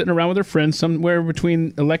 AOC was sitting around with her friends somewhere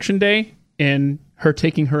between Election Day and her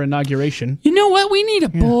taking her inauguration. You know what? We need a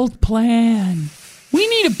bold plan. We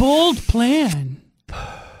need a bold plan.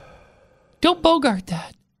 Don't bogart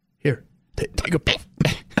that. Here, take a puff.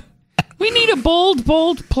 We need a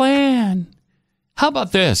bold plan. How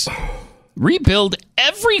about this? Rebuild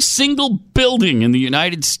every single building in the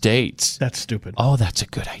United States. That's stupid. Oh, that's a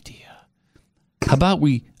good idea. How about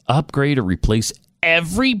we upgrade or replace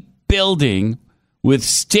every building with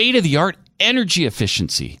state-of-the-art energy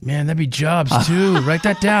efficiency? Man, that'd be jobs, too. Write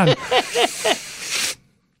that down.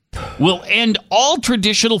 We'll end all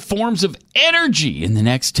traditional forms of energy in the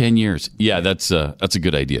next 10 years. Yeah, that's a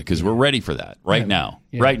good idea because we're ready for that right now.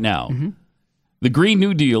 Yeah. Right now. Mm-hmm. The Green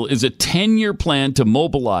New Deal is a 10-year plan to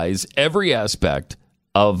mobilize every aspect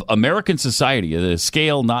of American society at a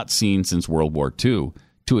scale not seen since World War II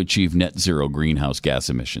to achieve net zero greenhouse gas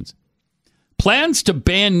emissions. Plans to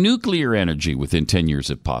ban nuclear energy within 10 years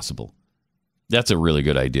if possible. That's a really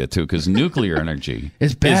good idea, too, because nuclear energy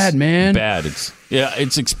is bad, man. Bad.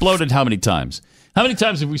 It's exploded how many times? How many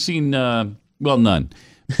times have we seen, well, none,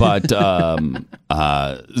 but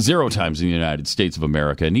 0 times in the United States of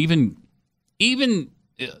America, and even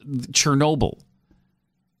Chernobyl.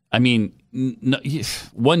 I mean,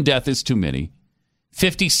 one death is too many.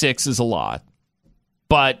 56 is a lot.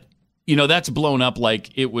 But, that's blown up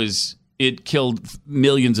like it killed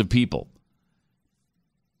millions of people.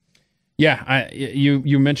 Yeah,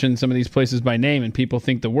 you mentioned some of these places by name, and people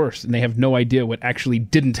think the worst, and they have no idea what actually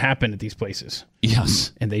didn't happen at these places.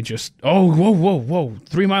 Yes. And they just, whoa,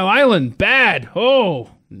 3 Mile Island, bad.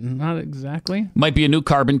 Oh, not exactly. Might be a new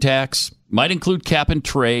carbon tax. Might include cap and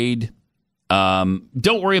trade.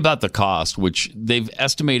 Don't worry about the cost, which they've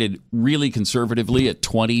estimated really conservatively at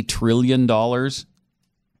 $20 trillion.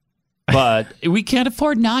 But we can't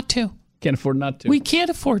afford not to. Can't afford not to. We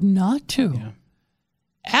can't afford not to. Yeah.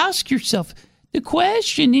 Ask yourself, the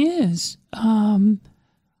question is, it's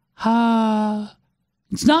not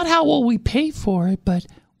how will we pay for it, but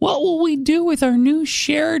what will we do with our new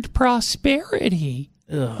shared prosperity?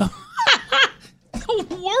 The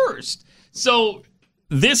worst. So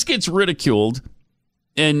this gets ridiculed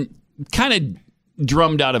and kind of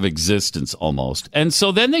drummed out of existence almost. And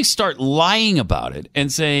so then they start lying about it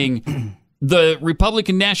and saying the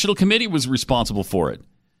Republican National Committee was responsible for it,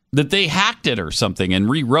 that they hacked it or something and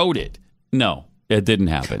rewrote it. No, it didn't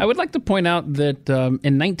happen. I would like to point out that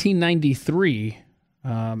in 1993,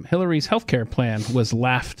 Hillary's healthcare plan was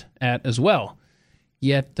laughed at as well.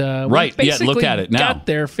 Yet, right. We basically look at it now. Got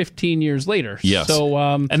there 15 years later. Yes. So,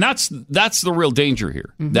 and that's the real danger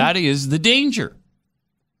here. Mm-hmm. That is the danger.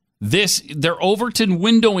 They're Overton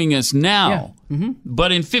windowing us now,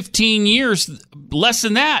 but in 15 years, less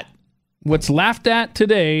than that. What's laughed at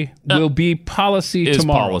today will be policy is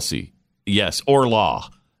tomorrow. Policy, yes, or law.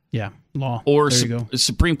 Yeah, law. Or there you go.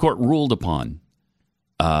 Supreme Court ruled upon.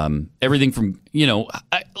 Everything from,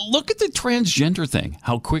 look at the transgender thing,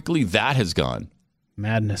 how quickly that has gone.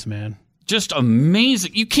 Madness, man. Just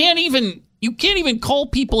amazing. You can't even call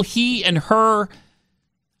people he and her,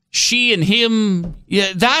 she and him.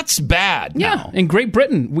 Yeah, that's bad. Yeah, now. In Great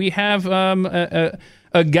Britain, we have a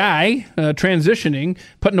guy transitioning,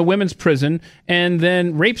 put in a women's prison, and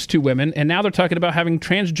then rapes 2 women, and now they're talking about having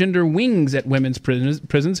transgender wings at women's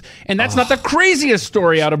prisons, and that's not the craziest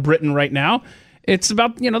story out of Britain right now. It's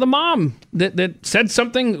about, the mom that said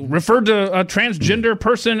something, referred to a transgender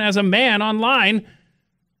person as a man online,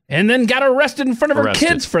 and then got arrested in front of her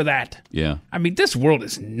kids for that. Yeah. I mean, this world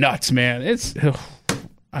is nuts, man.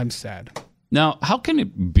 I'm sad. Now, how can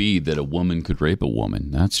it be that a woman could rape a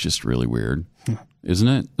woman? That's just really weird. Isn't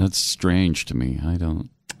it? That's strange to me. I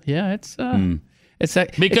don't. Yeah, it's that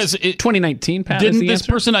because it's 2019. Pat, didn't this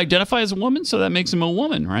person identify as a woman? So that makes him a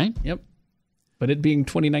woman, right? Yep. But it being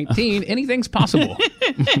 2019, anything's possible.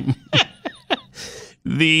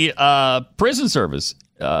 The prison service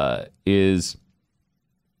is,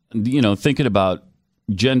 thinking about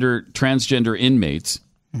transgender inmates,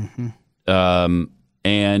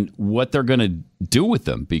 and what they're going to do with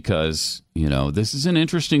them because this is an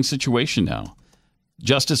interesting situation now.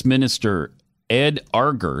 Justice Minister Ed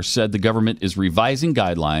Arger said the government is revising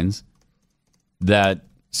guidelines that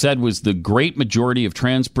said was the great majority of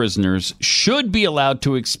trans prisoners should be allowed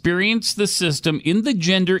to experience the system in the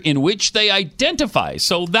gender in which they identify.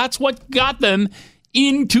 So that's what got them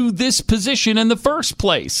into this position in the first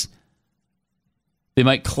place. They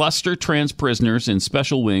might cluster trans prisoners in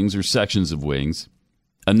special wings or sections of wings.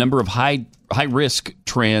 A number of high-risk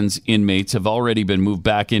trans inmates have already been moved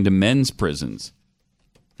back into men's prisons.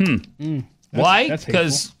 Why?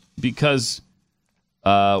 Because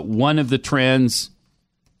one of the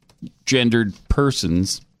transgendered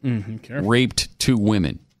persons raped 2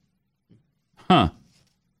 women. Huh.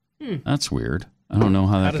 That's weird. I don't know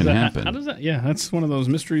how that can happen. How does that? Yeah, that's one of those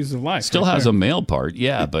mysteries of life. Still has a male part,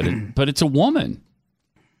 yeah, but it's a woman.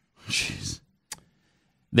 Jeez.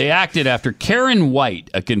 They acted after Karen White,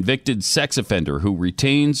 a convicted sex offender who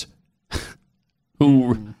retains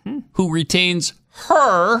her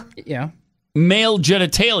male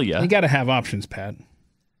genitalia. You got to have options, Pat.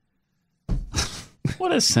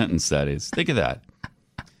 What a sentence that is. Think of that.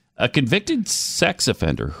 A convicted sex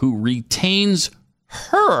offender who retains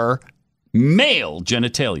her male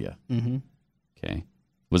genitalia. Okay.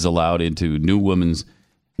 Was allowed into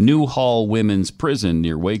Newhall Women's Prison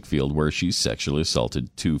near Wakefield, where she sexually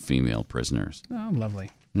assaulted 2 female prisoners. Oh, lovely.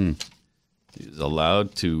 She was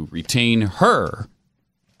allowed to retain her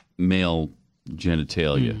male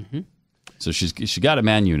genitalia. So she got a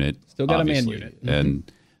man unit. Still got obviously, a man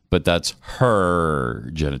unit. But that's her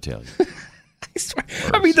genitalia.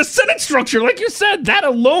 I mean, the sentence structure, like you said, that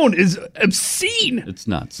alone is obscene. It's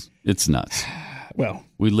nuts. It's nuts. Well,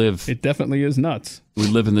 it definitely is nuts. We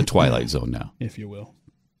live in the twilight zone now, if you will.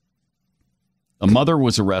 A mother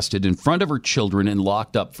was arrested in front of her children and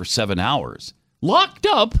locked up for 7 hours. Locked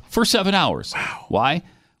up for 7 hours. Wow. Why?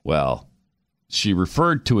 Well, she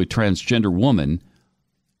referred to a transgender woman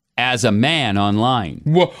as a man online.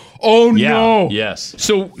 Whoa. Oh, yeah, no. Yes.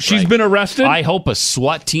 So she's been arrested? I hope a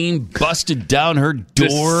SWAT team busted down her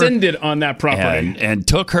door. Descended on that property. And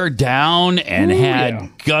took her down and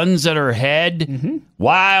had guns at her head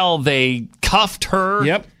while they cuffed her.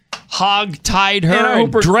 Yep. Hog-tied her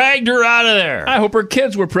and dragged her out of there. I hope her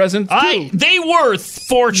kids were present, too. They were,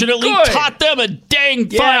 fortunately. Good. Taught them a dang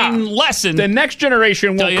fine lesson. The next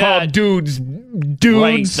generation will call dudes.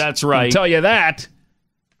 Right, that's right. I'll tell you that.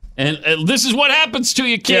 And this is what happens to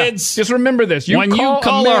you, kids. Yeah. Just remember this. When you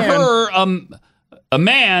call a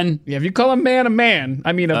man... Yeah, if you call a man,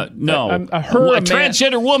 I mean a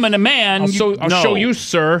transgender woman a man... I'll show you,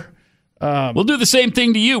 sir. We'll do the same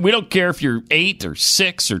thing to you. We don't care if you're 8 or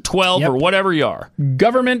 6 or 12 or whatever you are.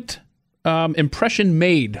 Government impression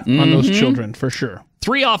made on those children, for sure.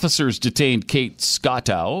 3 officers detained Kate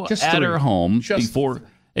Scottow at her home before...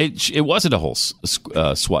 It wasn't a whole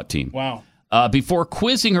SWAT team. Wow. Before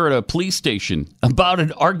quizzing her at a police station about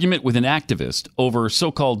an argument with an activist over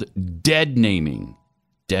so-called dead naming.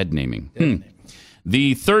 Dead naming.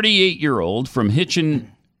 The 38-year-old from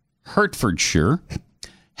Hitchin, Hertfordshire,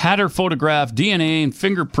 had her photograph, DNA, and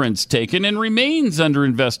fingerprints taken and remains under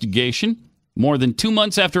investigation. More than 2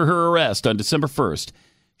 months after her arrest on December 1st,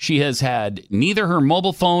 she has had neither her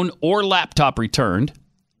mobile phone or laptop returned,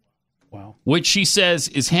 which she says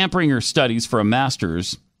is hampering her studies for a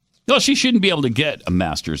master's. Well, she shouldn't be able to get a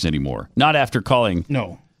master's anymore. Not after calling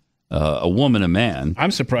a woman a man.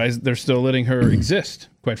 I'm surprised they're still letting her exist,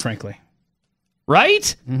 quite frankly.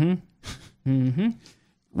 Right?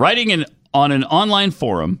 Writing on an online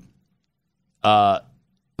forum,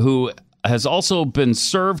 who has also been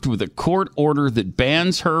served with a court order that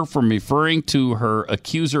bans her from referring to her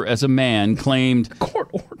accuser as a man, claimed, court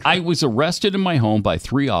order. I was arrested in my home by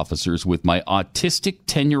 3 officers with my autistic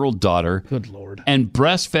 10-year-old daughter. Good Lord. And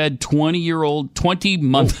breastfed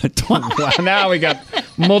 20-month. Wow, now we got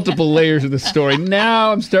multiple layers of the story.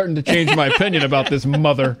 Now I'm starting to change my opinion about this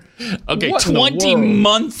mother. Okay,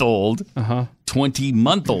 20-month-old.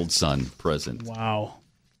 20-month-old son present. Wow.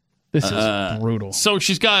 This is brutal. So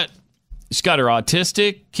she's got her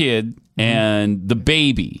autistic kid and the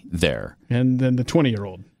baby there. And then the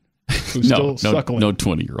 20-year-old who's still suckling. No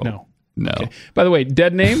 20-year-old. No. Okay. By the way,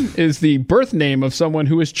 dead name is the birth name of someone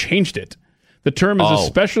who has changed it. The term is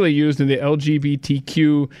especially used in the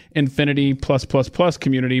LGBTQ infinity plus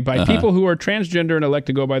community by people who are transgender and elect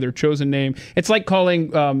to go by their chosen name. It's like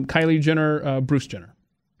calling Kylie Jenner Bruce Jenner.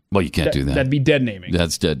 Well, you can't do that. That'd be dead naming.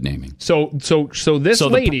 That's dead naming. So this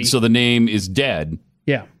lady... So the name is dead.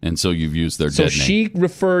 Yeah. And so you've used their dead name. So she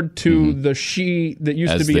referred to the she that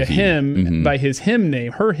used to be a him by his him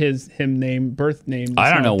name, his him name, birth name.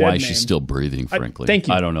 I don't know why she's still breathing, frankly. Thank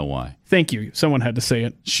you. I don't know why. Thank you. Someone had to say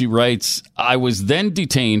it. She writes, I was then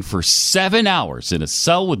detained for 7 hours in a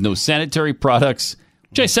cell with no sanitary products,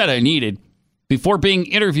 which I said I needed, before being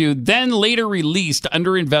interviewed, then later released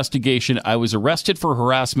under investigation. I was arrested for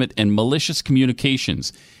harassment and malicious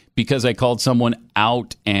communications because I called someone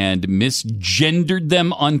out and misgendered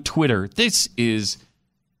them on Twitter. This is...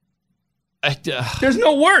 There's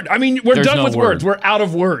no word. I mean, we're done with words. We're out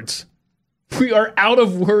of words. We are out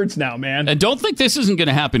of words now, man. And don't think this isn't going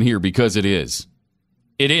to happen here, because it is.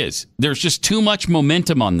 It is. There's just too much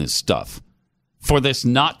momentum on this stuff for this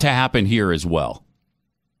not to happen here as well.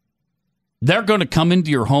 They're going to come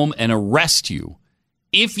into your home and arrest you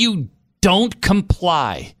if you don't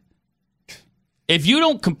comply. if you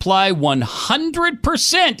don't comply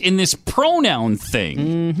 100% in this pronoun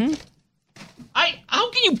thing,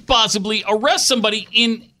 how can you possibly arrest somebody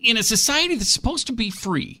in a society that's supposed to be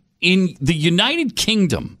free? In the United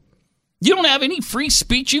Kingdom, you don't have any free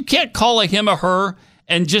speech. You can't call a him or her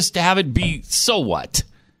and just have it be, so what?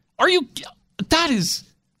 That is...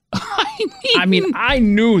 I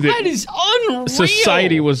knew that is unreal.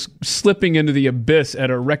 Society was slipping into the abyss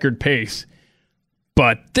at a record pace.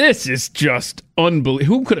 But this is just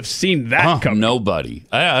unbelievable. Who could have seen that coming? Nobody.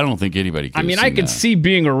 I don't think anybody could have seen I could that. see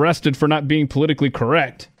being arrested for not being politically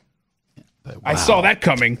correct. I saw that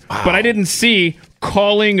coming. But I didn't see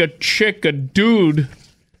calling a chick a dude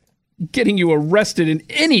getting you arrested in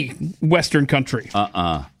any Western country.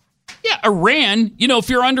 Yeah, Iran, if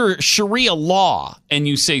you're under Sharia law and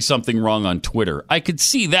you say something wrong on Twitter, I could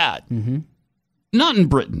see that. Not in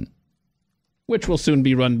Britain. Which will soon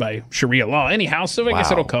be run by Sharia law anyhow, so I guess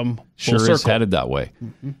it'll come full circle. Is headed that way.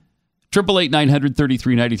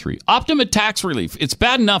 888-900-3393. Optima Tax Relief. It's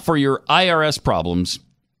bad enough for your IRS problems,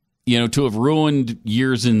 to have ruined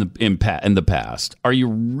years in the past. Are you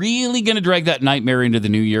really going to drag that nightmare into the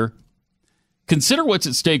new year? Consider what's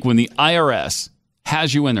at stake when the IRS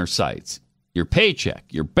has you in their sights. Your paycheck,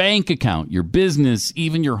 your bank account, your business,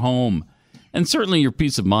 even your home, and certainly your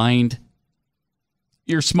peace of mind.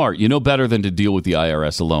 You're smart. You know better than to deal with the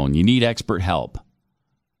IRS alone. You need expert help.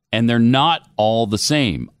 And they're not all the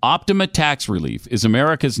same. Optima Tax Relief is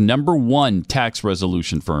America's #1 tax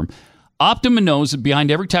resolution firm. Optima knows that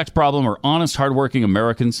behind every tax problem are honest, hardworking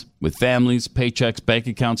Americans with families, paychecks, bank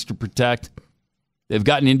accounts to protect. They've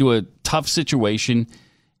gotten into a tough situation,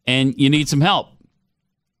 and you need some help.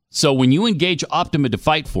 So when you engage Optima to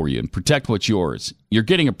fight for you and protect what's yours, you're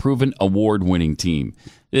getting a proven award-winning team.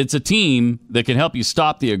 It's a team that can help you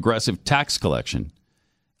stop the aggressive tax collection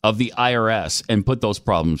of the IRS and put those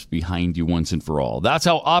problems behind you once and for all. That's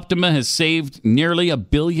how Optima has saved nearly $1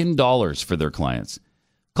 billion for their clients.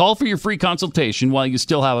 Call for your free consultation while you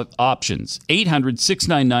still have options.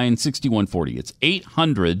 800-699-6140. It's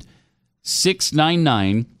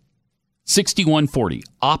 800-699-6140.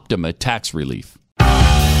 Optima Tax Relief.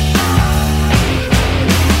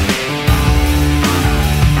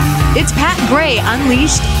 It's Pat Gray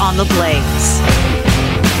Unleashed on the Blaze.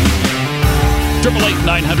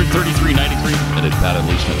 888-900-3393. And it's Pat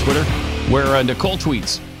Unleashed on Twitter, where Nicole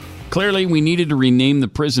tweets, clearly we needed to rename the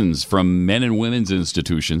prisons from men and women's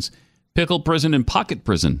institutions. Pickle prison and pocket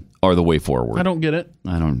prison are the way forward. I don't get it.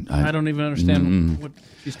 I don't even understand what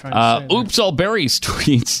she's trying to say. Oops, All Berries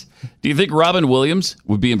tweets, do you think Robin Williams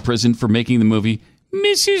would be imprisoned for making the movie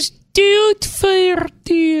Mrs. Doubtfire,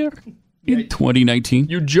 dear? In 2019?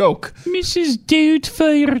 You joke. Mrs.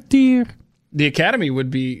 Doubtfire, dear. The Academy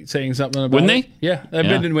would be saying something about Wouldn't it. they? Yeah. It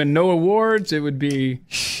didn't win no awards. It would be...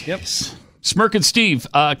 Yep. Smirk and Steve,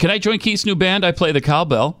 can I join Keith's new band? I play the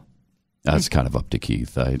cowbell. That's kind of up to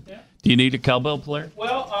Keith. Do you need a cowbell player?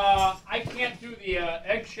 Well, I can't do the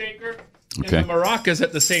egg shaker and the maracas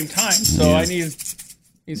at the same time, so I need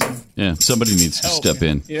some... Yeah, somebody needs to step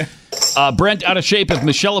in. Yeah. Brent, out of shape. If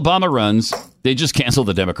Michelle Obama runs, they just cancel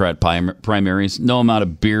the Democrat primaries. No amount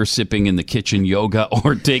of beer sipping in the kitchen, yoga,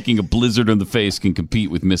 or taking a blizzard in the face can compete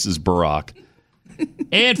with Mrs. Barack.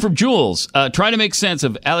 And from Jules, trying to make sense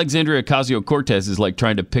of Alexandria Ocasio-Cortez is like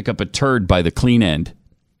trying to pick up a turd by the clean end.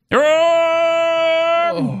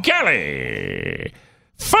 Oh, golly!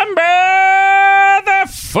 Fumble the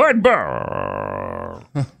football.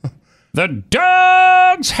 The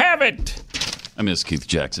dogs have it. I miss Keith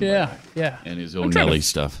Jackson. Yeah. And his own Nelly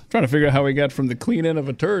stuff. Trying to figure out how he got from the clean end of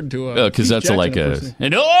a turd to a... Because that's like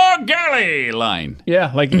an oh golly line.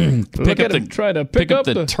 Yeah, like try to pick up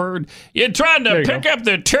the turd. You're trying to pick up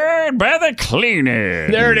the turd by the clean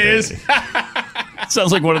end. There it is.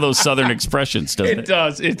 Sounds like one of those Southern expressions, doesn't it? It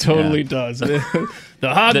does. It totally does. The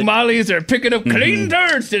hog mollies are picking up clean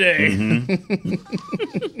turds today.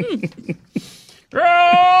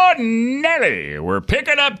 Oh, Nelly, we're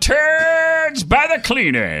picking up turds by the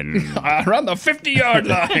clean end. Around the 50-yard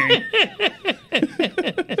line.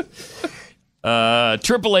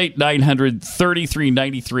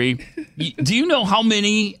 888-900-3393. Do you know how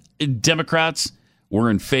many Democrats were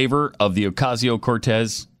in favor of the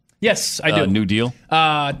Ocasio-Cortez Yes, I do. New Deal?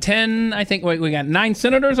 10, I think. Wait, we got 9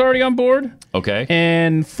 senators already on board. Okay.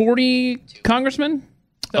 And 40 congressmen?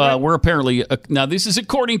 Right? We're apparently... now, this is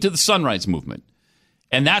according to the Sunrise Movement.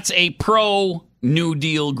 And that's a pro-New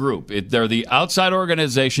Deal group. They're the outside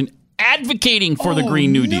organization advocating for the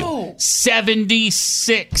Green New Deal.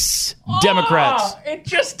 76 Democrats. It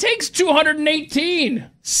just takes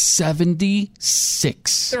 218.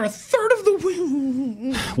 76. They're a third of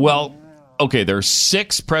the... Well... Okay, there are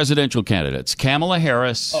 6 presidential candidates. Kamala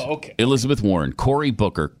Harris, Elizabeth Warren, Cory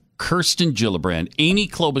Booker, Kirsten Gillibrand, Amy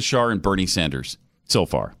Klobuchar, and Bernie Sanders so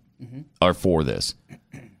far are for this.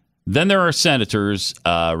 Then there are senators,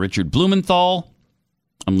 Richard Blumenthal.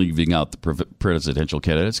 I'm leaving out the presidential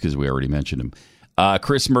candidates because we already mentioned him.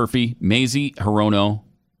 Chris Murphy, Mazie Hirono,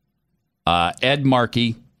 Ed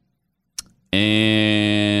Markey,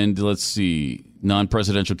 and let's see,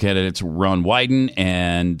 non-presidential candidates, Ron Wyden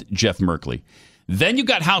and Jeff Merkley. Then you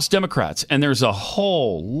got House Democrats, and there's a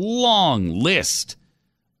whole long list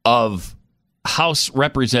of House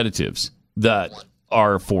representatives that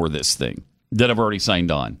are for this thing that have already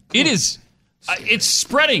signed on. It's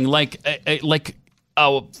spreading like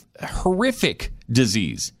a horrific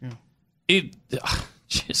disease. Yeah. It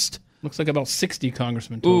just looks like about 60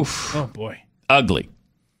 congressmen. Oof. Oh boy, ugly.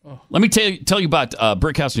 Oh. Let me tell you about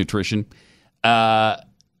Brickhouse Nutrition.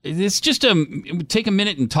 It's just take a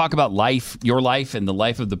minute and talk about life, your life, and the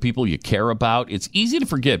life of the people you care about. It's easy to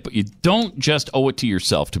forget, but you don't just owe it to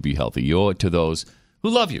yourself to be healthy. You owe it to those who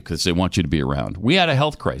love you because they want you to be around. We had a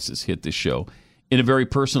health crisis hit this show in a very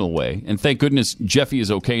personal way, and thank goodness Jeffy is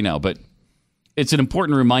okay now, but it's an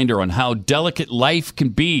important reminder on how delicate life can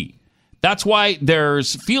be. That's why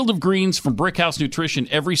there's Field of Greens from Brickhouse Nutrition.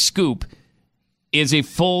 Every scoop is a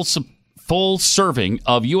full serving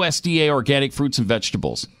of USDA organic fruits and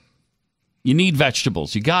vegetables. You need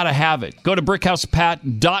vegetables. You got to have it. Go to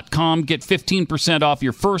brickhousepat.com. Get 15% off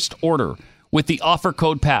your first order with the offer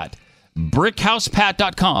code PAT.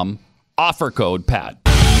 brickhousepat.com, offer code PAT.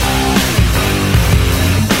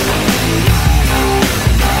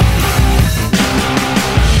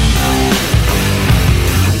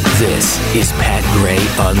 This is Pat Gray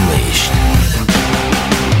Unleashed.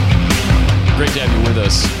 Great to have you with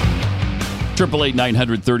us.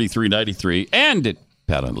 888-900-3393 and at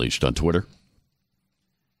Pat Unleashed on Twitter.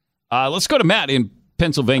 Let's go to Matt in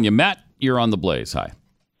Pennsylvania. Matt, you're on the Blaze. Hi.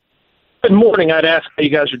 Good morning. I'd ask how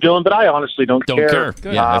you guys are doing, but I honestly don't care.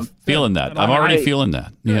 Yeah, I'm feeling that. I'm already feeling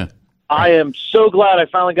that. Yeah. I am so glad I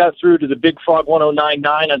finally got through to the Big Frog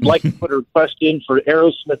 1099. I'd like to put a request in for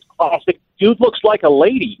Aerosmith's classic. Dude looks like a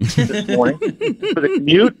lady this morning for the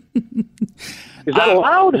commute. Is that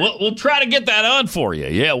allowed? We'll try to get that on for you.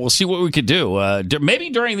 Yeah, we'll see what we could do. Maybe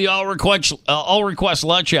during the all request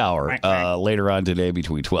lunch hour later on today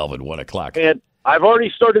between 12 and 1 o'clock. And I've already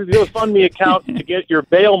started the GoFundMe account to get your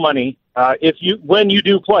bail money when you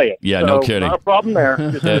do play it. Yeah, so, no kidding. Not a problem there.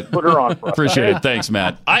 Just put her on for us. Appreciate it. Thanks,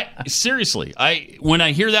 Matt. Seriously, when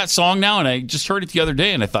I hear that song now, and I just heard it the other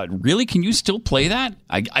day, and I thought, really, can you still play that?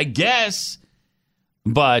 I guess.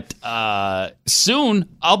 But soon,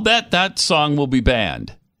 I'll bet that song will be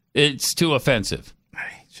banned. It's too offensive.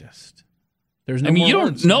 There's no I mean, more you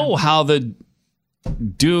words, don't know how the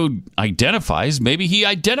dude identifies. Maybe he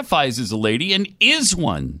identifies as a lady and is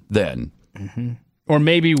one then. Mm-hmm. Or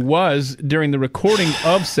maybe was during the recording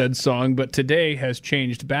of said song, but today has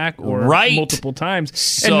changed back or multiple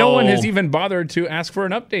times. And no one has even bothered to ask for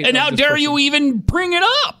an update. And how dare you even bring it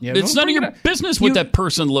up? Yeah, it's none of your business what that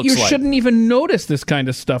person looks like. You shouldn't even notice this kind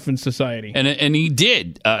of stuff in society. And he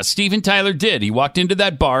did. Steven Tyler did. He walked into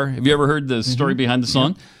that bar. Have you ever heard the story behind the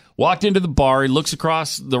song? Yeah. Walked into the bar. He looks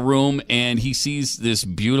across the room, and he sees this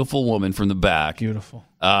beautiful woman from the back. Beautiful.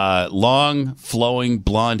 Long, flowing,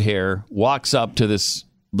 blonde hair. Walks up to this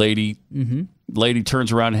lady. Mm-hmm. Lady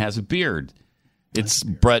turns around and has a beard. It's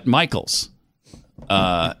Bret Michaels,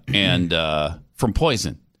 and from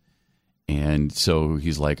Poison. And so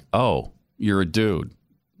he's like, "Oh, you're a dude."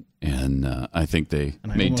 And I think they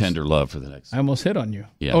made tender love for the next. I almost hit on you.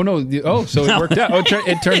 Yeah. Oh no! So it worked out.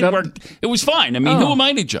 It turned out. It was fine. I mean, who am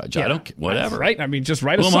I to judge? I don't. Whatever. Right. I mean, just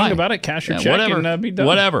write a song about it, cash your check, and be done.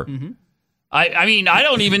 Whatever. Mm-hmm. I mean, I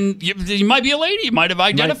don't even. You might be a lady. You might have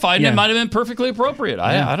identified, and it might have been perfectly appropriate.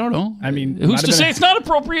 I don't know. I mean, who's to say it's not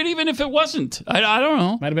appropriate, even if it wasn't? I don't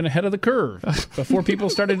know. Might have been ahead of the curve. Before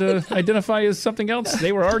people started to identify as something else,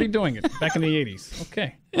 they were already doing it back in the 80s.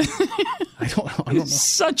 Okay. I don't know. It's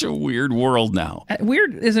such a weird world now.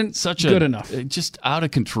 Weird isn't good enough. Just out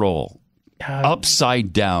of control,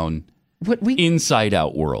 upside down, inside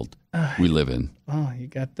out world we live in. Oh, you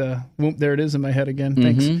got the there it is in my head again.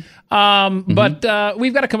 Thanks. But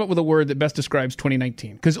we've got to come up with a word that best describes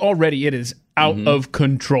 2019 because already it is out of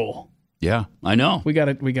control. Yeah, I know. We got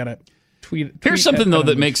to tweet. Here's something though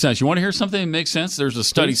that makes sense. You want to hear something that makes sense? There's a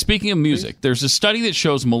study. Speaking of music, there's a study that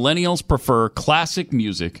shows millennials prefer classic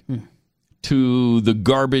music to the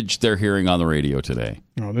garbage they're hearing on the radio today.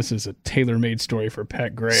 Oh, this is a tailor-made story for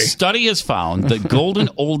Pat Gray. Study has found that golden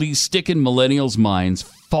oldies stick in millennials' minds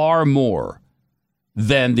far more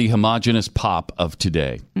than the homogeneous pop of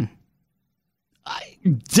today.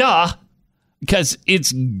 Duh. because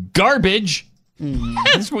it's garbage.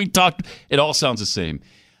 As we talked, it all sounds the same.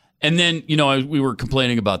 And then, we were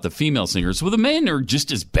complaining about the female singers. Well, the men are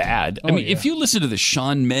just as bad. If you listen to the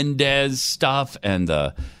Shawn Mendes stuff and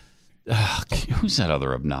the... who's that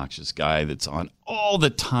other obnoxious guy that's on all the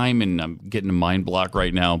time? And I'm getting a mind block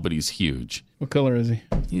right now, but he's huge. What color is he?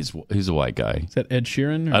 He's a white guy. Is that Ed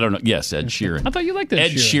Sheeran? I don't know. Yes, Ed Sheeran. I thought you liked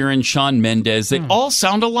Ed Sheeran, Shawn Mendes. They all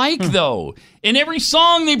sound alike, though. And every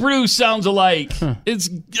song they produce sounds alike. It's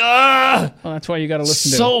well, that's why you got to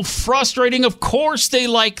listen to it. So frustrating. Of course they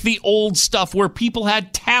like the old stuff where people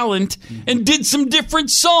had talent and did some different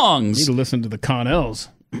songs. You need to listen to the Connells.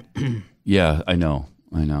 Yeah, I know.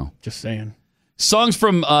 Just saying. Songs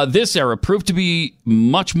from this era proved to be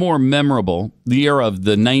much more memorable, the era of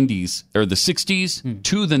the 90s, or the 60s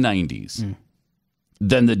to the 90s,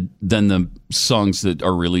 than the songs that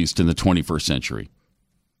are released in the 21st century.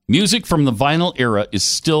 Music from the vinyl era is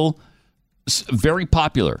still very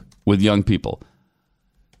popular with young people.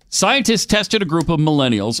 Scientists tested a group of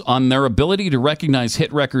millennials on their ability to recognize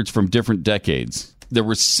hit records from different decades. There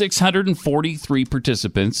were 643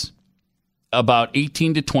 participants, about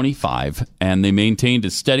 18 to 25, and they maintained a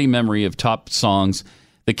steady memory of top songs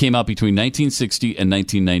that came out between 1960 and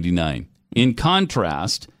 1999. In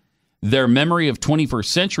contrast, their memory of 21st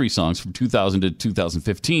century songs from 2000 to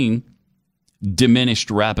 2015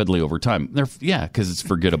 diminished rapidly over time. Because it's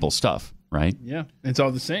forgettable stuff, right? Yeah, it's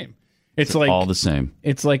all the same. It's all the same.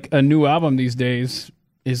 It's like a new album these days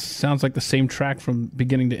sounds like the same track from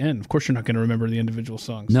beginning to end. Of course, you're not going to remember the individual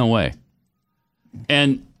songs. No way.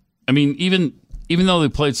 And even though they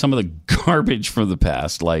played some of the garbage from the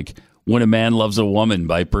past, like When a Man Loves a Woman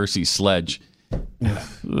by Percy Sledge.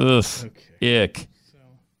 Ick.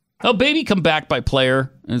 Oh, Baby Come Back by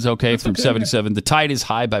Player is okay. That's from 77. The Tide is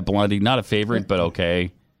High by Blondie. Not a favorite, but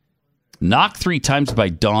okay. Knock 3 Times by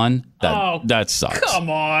Dawn. That sucks. Come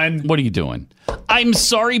on. What are you doing? I'm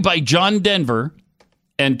Sorry by John Denver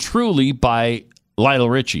and Truly by Lionel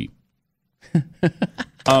Richie.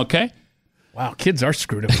 Okay. Wow, kids are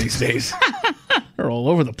screwed up these days. They're all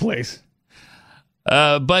over the place.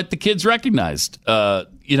 But the kids recognized,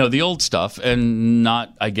 the old stuff and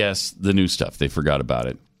not, I guess, the new stuff. They forgot about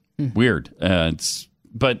it. Weird.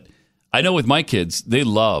 But I know with my kids, they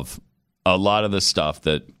love a lot of the stuff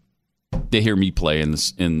that they hear me play in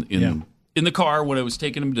the car when I was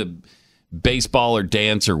taking them to baseball or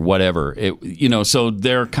dance or whatever. So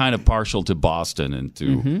they're kind of partial to Boston and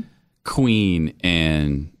to Queen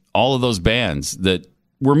and all of those bands that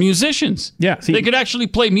were musicians. Yeah. See, they could actually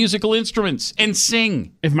play musical instruments and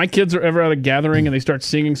sing. If my kids are ever at a gathering and they start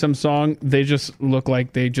singing some song, they just look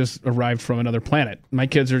like they just arrived from another planet. My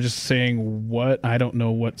kids are just saying, what? I don't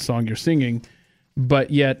know what song you're singing.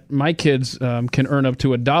 But yet my kids can earn up to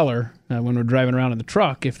 $1 when we're driving around in the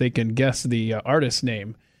truck if they can guess the artist's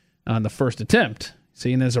name on the first attempt.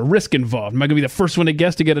 See, and there's a risk involved. Am I going to be the first one to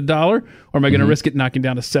guess to get $1? Or am I going to risk it knocking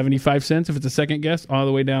down to 75 cents if it's a second guess, all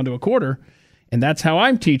the way down to $0.25? And that's how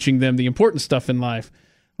I'm teaching them the important stuff in life,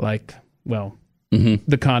 like,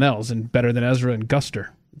 the Connells and Better Than Ezra and Guster.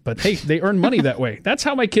 But hey, they earn money that way. That's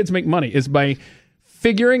how my kids make money, is by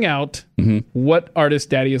figuring out what artist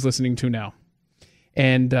Daddy is listening to now.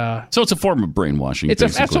 And so it's a form of brainwashing.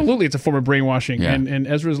 Absolutely, it's a form of brainwashing, yeah. and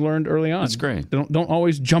Ezra's learned early on. That's great. Don't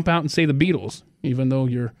always jump out and say the Beatles, even though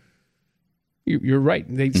you're right.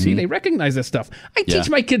 They see, they recognize that stuff. I teach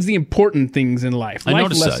my kids the important things in life. I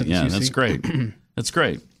noticed lessons, that. Yeah, that's great. That's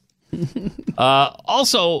great.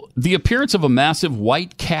 Also, the appearance of a massive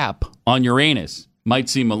white cap on Uranus might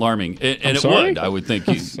seem alarming, and it would. I would think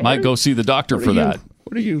you might go see the doctor for that.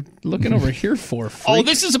 What are you looking over here for, freak? Oh,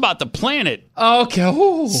 this is about the planet. Okay.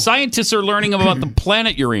 Ooh. Scientists are learning about the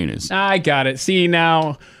planet Uranus. I got it. See,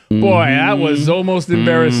 now, boy, that was almost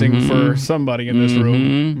embarrassing for somebody in this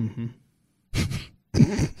room.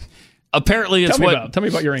 Apparently, it's tell me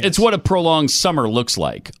about Uranus. It's what a prolonged summer looks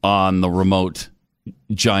like on the remote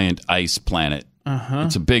giant ice planet.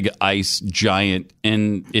 It's a big ice giant,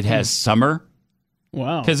 and it has summer.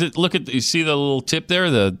 Wow! Because you see the little tip there,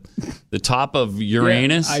 the top of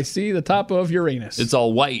Uranus. Yeah, I see the top of Uranus. It's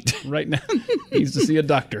all white right now. Needs to see a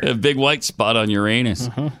doctor. A big white spot on Uranus.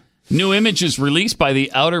 New images released by the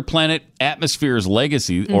Outer Planet Atmosphere's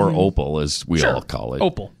Legacy, or OPAL, as we all call it.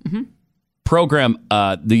 OPAL. Program.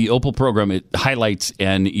 The OPAL program, it highlights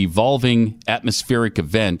an evolving atmospheric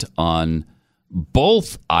event on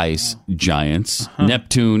both ice giants,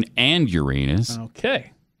 Neptune and Uranus.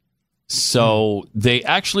 Okay. So they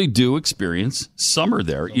actually do experience summer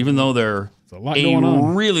there, even though they're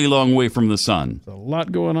a really long way from the sun. There's a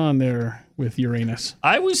lot going on there with Uranus.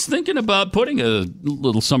 I was thinking about putting a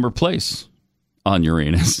little summer place on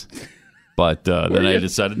Uranus. But then I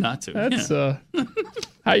decided not to. That's how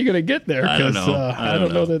are you going to get there? I don't know. I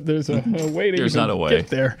don't know that there's a way to There's not a way. get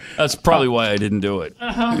there. That's probably why I didn't do it.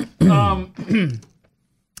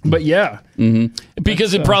 But yeah. Mm-hmm.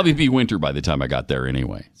 Because it'd probably be winter by the time I got there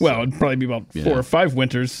anyway. Well, it'd probably be about 4 or 5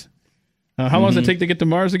 winters. How long does it take to get to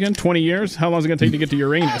Mars again? 20 years? How long is it going to take to get to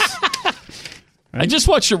Uranus? I just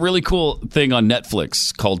watched a really cool thing on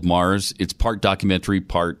Netflix called Mars. It's part documentary,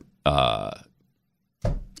 part, how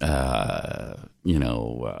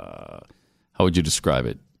would you describe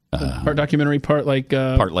it? Part documentary, part like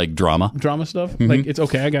drama. Drama stuff? Mm-hmm. Like, it's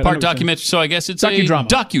okay, I got it. Part documentary, so I guess it's docudrama.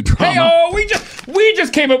 Docudrama. Hey, we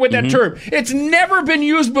just came up with that term. It's never been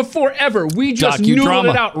used before, ever. We just noodled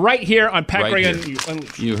it out right here on Pat Gray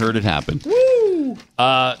Unleashed. You heard it happen. Woo!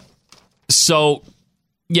 So,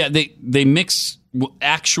 yeah, they mix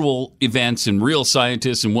actual events and real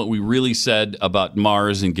scientists and what we really said about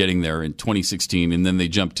Mars and getting there in 2016, and then they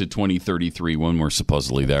jump to 2033 when we're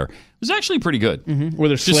supposedly there. It was actually pretty good. Mm-hmm. Were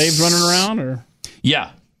there slaves running around? Or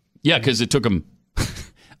Yeah, because it took them...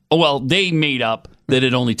 well, they made up that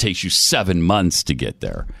it only takes you 7 months to get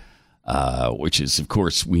there, which is, of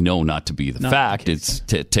course, we know not to be the fact.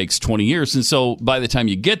 It takes 20 years, and so by the time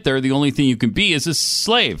you get there, the only thing you can be is a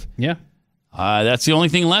slave. Yeah. That's the only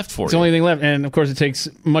thing left for you. It's the only thing left. And, of course, it takes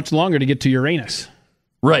much longer to get to Uranus.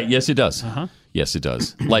 Right. Yes, it does. Uh-huh. Yes, it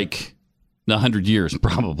does. Like 100 years,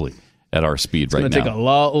 probably, at our speed right now. It's going to take a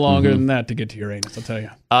lot longer than that to get to Uranus, I'll tell you.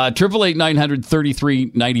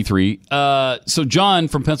 888-900-3393. So John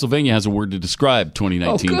from Pennsylvania has a word to describe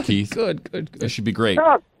 2019, good, Keith. Good. That should be great.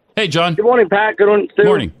 Oh. Hey, John. Good morning, Pat. Good morning, Stu.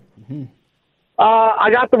 Morning. I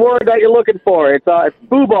got the word that you're looking for. It's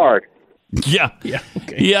boobard. Yeah.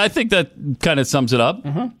 Okay. Yeah, I think that kind of sums it up.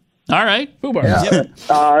 Uh-huh. All right. Boobard. Yeah.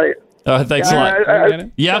 Thanks a lot.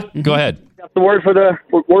 Go ahead. Got the word for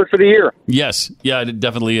the year. Yes. Yeah, it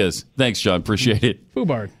definitely is. Thanks, John. Appreciate it.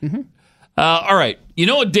 Boobard. Mm-hmm. All right. You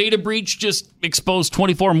know, a data breach just exposed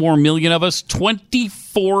 24 more million of us.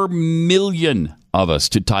 24 million of us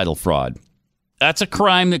to title fraud. That's a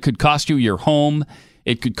crime that could cost you your home.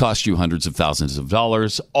 It could cost you hundreds of thousands of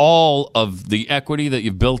dollars, all of the equity that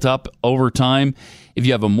you've built up over time. If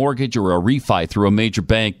you have a mortgage or a refi through a major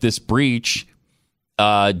bank, this breach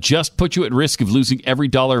just put you at risk of losing every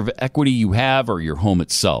dollar of equity you have or your home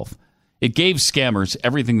itself. It gave scammers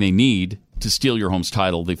everything they need to steal your home's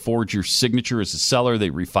title. They forge your signature as a seller. They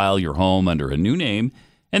refile your home under a new name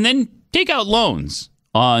and then take out loans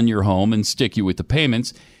on your home and stick you with the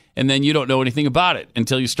payments. And then you don't know anything about it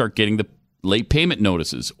until you start getting the late payment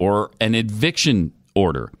notices or an eviction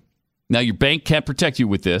order. Now, your bank can't protect you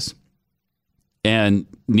with this, and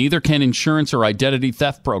neither can insurance or identity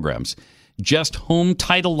theft programs. Just Home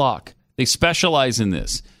Title Lock. They specialize in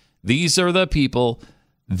this. These are the people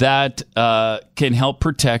that can help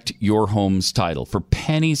protect your home's title for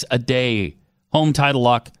pennies a day. Home Title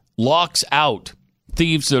Lock locks out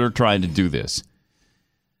thieves that are trying to do this.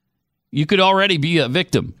 You could already be a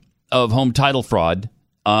victim of home title fraud.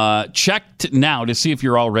 Check now to see if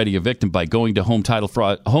you're already a victim by going to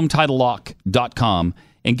HomeTitleLock.com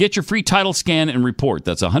and get your free title scan and report.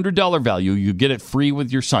 That's a $100 value. You get it free with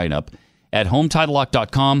your sign up at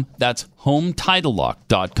HomeTitleLock.com. That's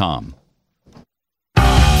HomeTitleLock.com.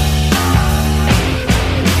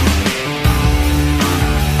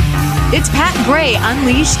 It's Pat Gray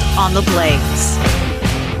Unleashed on the Blaze.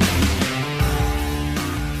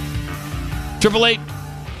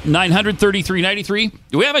 888-900-3393.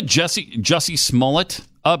 Do we have a Jussie Smollett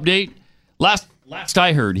update? Last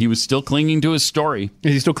I heard, he was still clinging to his story.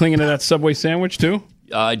 Is he still clinging to that Subway sandwich, too?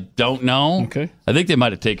 I don't know. Okay. I think they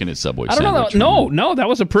might have taken his Subway sandwich. I don't know. No, that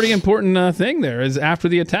was a pretty important thing there. Is after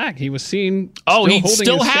the attack, he was seen he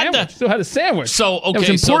still had a sandwich. So,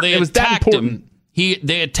 okay, so they attacked him.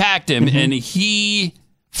 They attacked him, and he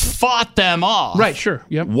fought them off. Right, sure.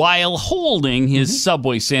 Yep. While holding his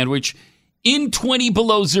Subway sandwich in 20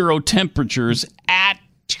 below zero temperatures at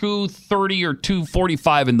 2:30 or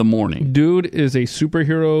 2:45 in the morning. Dude is a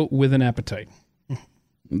superhero with an appetite.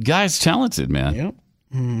 Guy's talented, man. Yep.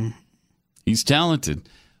 He's talented.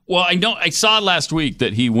 Well, I saw last week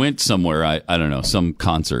that he went somewhere. I don't know, some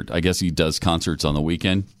concert. I guess he does concerts on the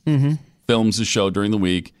weekend. Mm-hmm. Films a show during the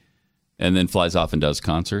week, and then flies off and does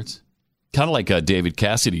concerts. Kind of like David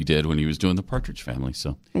Cassidy did when he was doing the Partridge Family.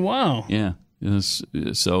 So wow, yeah.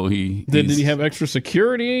 So did he have extra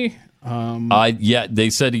security? Yeah, they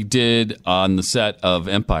said he did on the set of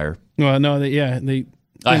Empire. Well, no,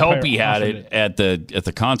 I hope he had it at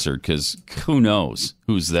the concert, because who knows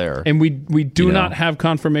who's there. And we do not have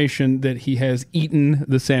confirmation that he has eaten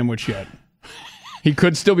the sandwich yet. He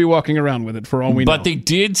could still be walking around with it for all we know. But they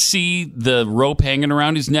did see the rope hanging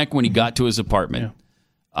around his neck when he got to his apartment.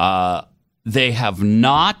 Yeah. They have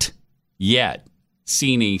not yet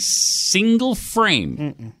seen a single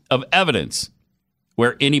frame of evidence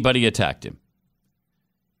where anybody attacked him.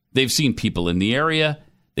 They've seen people in the area.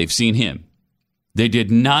 They've seen him. They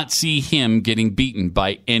did not see him getting beaten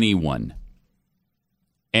by anyone.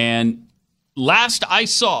 And last I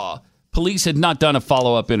saw, police had not done a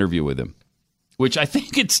follow-up interview with him, which I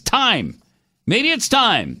think it's time. Maybe it's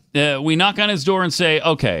time. We knock on his door and say,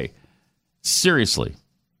 okay, seriously,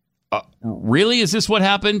 really? Is this what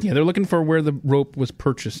happened? Yeah, they're looking for where the rope was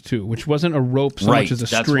purchased to, which wasn't a rope so much as a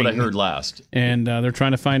string. That's what I heard last. And they're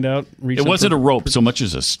trying to find out. It wasn't a rope so much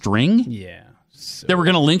as a string? Yeah. So they were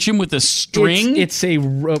going to lynch him with a string? It's a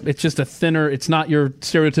rope. It's just a thinner, it's not your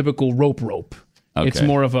stereotypical rope. Okay. It's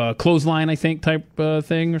more of a clothesline, I think, type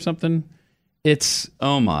thing or something. It's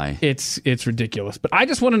ridiculous. But I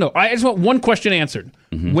just want to know. I just want one question answered.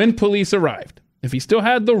 Mm-hmm. When police arrived, if he still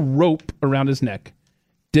had the rope around his neck,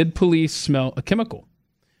 did police smell a chemical?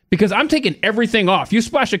 Because I'm taking everything off. You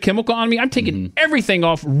splash a chemical on me, I'm taking everything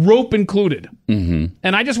off, rope included. Mm-hmm.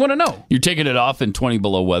 And I just want to know. You're taking it off in 20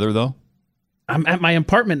 below weather, though? I'm at my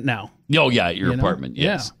apartment now. Oh, yeah, your apartment.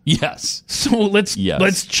 Yes. Yeah. Yes. So let's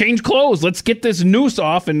change clothes. Let's get this noose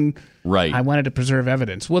off. And right. I wanted to preserve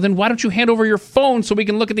evidence. Well, then why don't you hand over your phone so we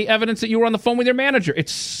can look at the evidence that you were on the phone with your manager?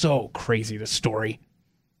 It's so crazy, this story.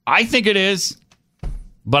 I think it is.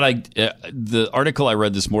 But the article I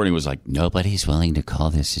read this morning was like, nobody's willing to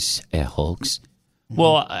call this a hoax.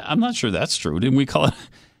 Well, I'm not sure that's true. Didn't we call it?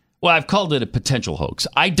 Well, I've called it a potential hoax.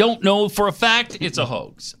 I don't know for a fact it's a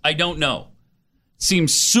hoax. I don't know.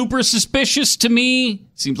 Seems super suspicious to me.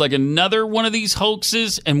 Seems like another one of these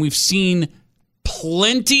hoaxes, and we've seen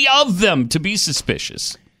plenty of them to be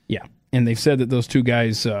suspicious. Yeah, and they've said that those two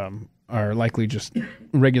guys are likely just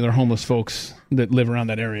regular homeless folks that live around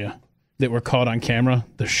that area that were caught on camera,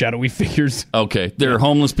 the shadowy figures. Okay, they're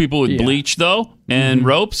homeless people with bleach, though, and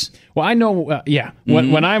ropes? Well, I know,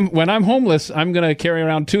 When I'm homeless, I'm going to carry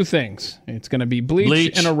around two things. It's going to be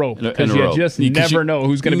bleach and a rope, because you just never know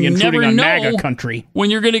who's going to be intruding on MAGA country.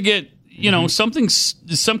 When you're going to get, some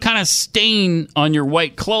kind of stain on your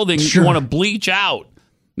white clothing you want to bleach out.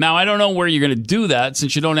 Now, I don't know where you're going to do that,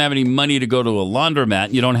 since you don't have any money to go to a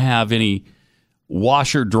laundromat. You don't have any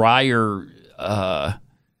washer, dryer,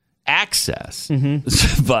 access.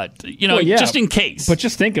 But, just in case. But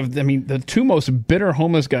just think of, the two most bitter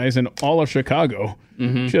homeless guys in all of Chicago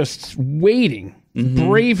just waiting,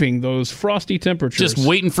 braving those frosty temperatures. Just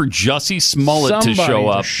waiting for Jussie Smollett to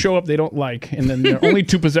show up. They don't like. And then their only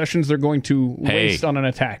two possessions they're going to waste on an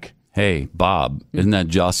attack. Hey, Bob, isn't that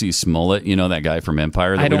Jussie Smollett? You know that guy from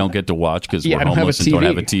Empire that we don't get to watch because we're homeless and don't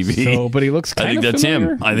have a TV? So, but he looks kind of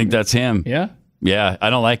familiar. I think that's him. Yeah? Yeah, I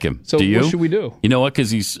don't like him. So do you? What should we do? You know what? Because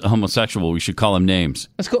he's homosexual, we should call him names.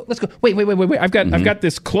 Let's go. Wait. I've got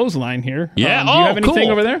this clothesline here. Yeah. Do you have anything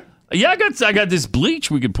over there? Yeah, I got this bleach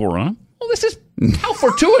we could pour on. Well, this is how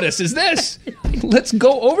fortuitous is this? Let's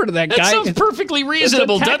go over to that guy. That sounds perfectly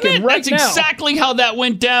reasonable, doesn't it? That's exactly how that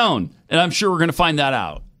went down, and I'm sure we're going to find that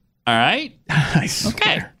out. All right.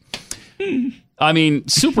 Okay.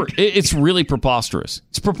 Super. It's really preposterous.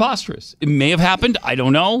 It's preposterous. It may have happened. I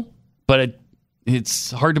don't know, but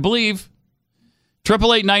it's hard to believe.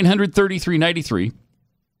 888-900-3393.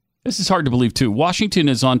 This is hard to believe, too. Washington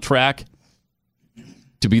is on track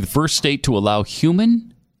to be the first state to allow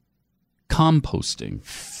human composting.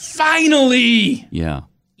 Finally! Yeah.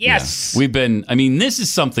 Yes! Yeah. We've been, this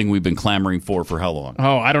is something we've been clamoring for how long?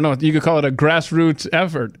 Oh, I don't know. You could call it a grassroots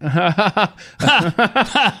effort.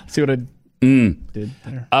 See what I did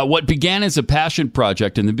there? What began as a passion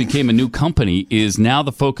project and then became a new company is now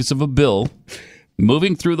the focus of a bill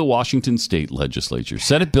moving through the Washington state legislature.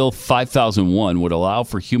 Senate Bill 5001 would allow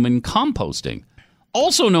for human composting,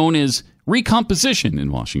 also known as recomposition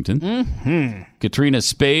in Washington. Katrina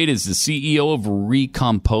Spade is the CEO of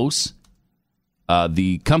Recompose,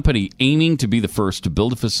 the company aiming to be the first to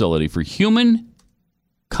build a facility for human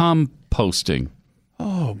composting.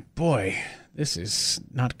 Oh, boy. This is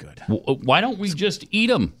not good. Why don't we just eat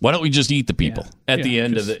them? Why don't we just eat the people at the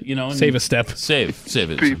end of the, save a step. Save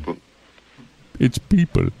it. People. It's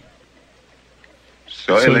people.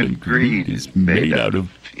 Soylent Green is made out of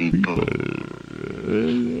people.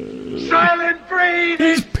 Soylent Green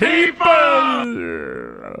is people!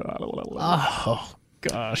 Oh,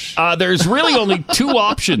 gosh. There's really only two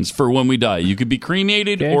options for when we die. You could be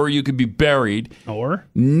cremated or you could be buried. Or?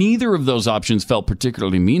 Neither of those options felt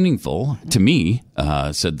particularly meaningful to me,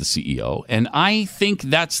 said the CEO. And I think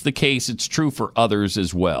that's the case. It's true for others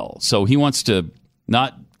as well. So he wants to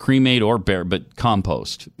not cremate or bury, but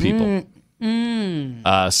compost people.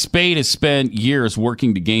 Spade has spent years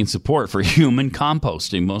working to gain support for human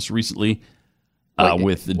composting, most recently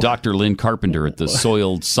with Dr. Lynn Carpenter at the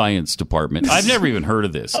Soil Science Department. I've never even heard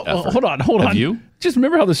of this. Hold on. Have you? Just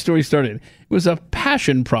remember how the story started. It was a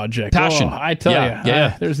passion project. Passion. I tell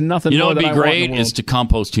you. There's nothing more what'd that be I want in great the world. is to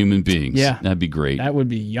compost human beings. Yeah. That'd be great. That would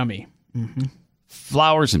be yummy. Mm-hmm.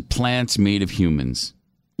 Flowers and plants made of humans.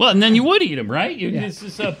 Well, and then you would eat them, right?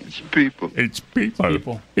 It's people. It's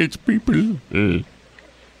people. It's people.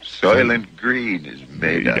 Soylent Green is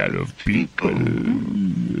made out of people.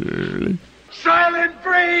 Soylent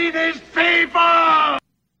Green is people!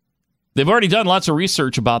 They've already done lots of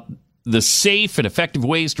research about the safe and effective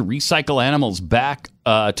ways to recycle animals back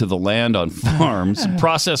to the land on farms. A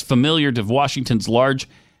process familiar to Washington's large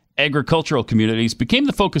agricultural communities became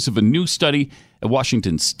the focus of a new study at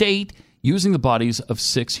Washington State using the bodies of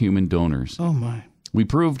 6 human donors. Oh, my. We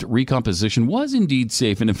proved recomposition was indeed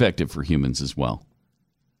safe and effective for humans as well.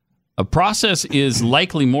 A process is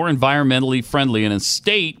likely more environmentally friendly in a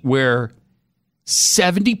state where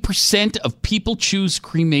 70% of people choose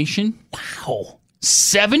cremation. Wow.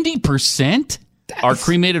 70% are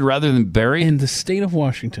cremated rather than buried? In the state of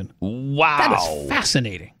Washington. Wow. That is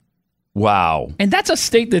fascinating. Wow. And that's a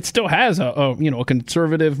state that still has a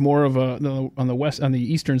conservative, more of a on the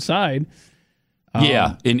eastern side.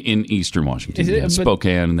 In eastern Washington,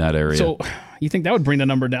 Spokane, in that area. So you think that would bring the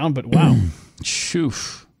number down, but wow.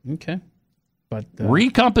 Shoof. Okay. But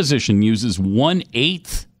recomposition uses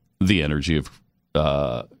 1/8 the energy of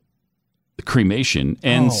cremation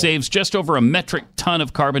and saves just over a metric ton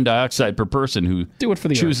of carbon dioxide per person who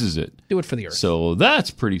chooses it. Do it for the earth. So that's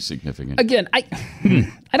pretty significant. Again, I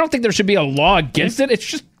don't think there should be a law against it. It's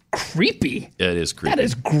just creepy. It is creepy. That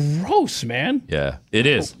is gross, man. Yeah, it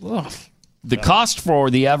is. Ugh. The cost for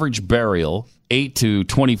the average burial, $8,000 to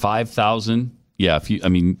 $25,000. Yeah,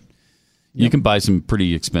 you can buy some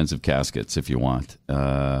pretty expensive caskets if you want.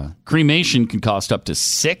 Cremation can cost up to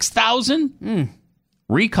 $6,000.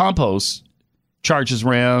 Recompost charges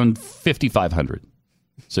around $5,500.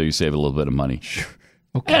 So you save a little bit of money.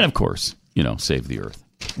 Okay. And of course, save the earth.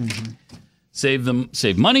 Mm-hmm.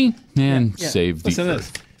 Save money and save the Listen to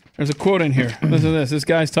earth. this. There's a quote in here. Listen to this. This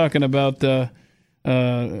guy's talking about guy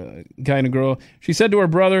and a girl. She said to her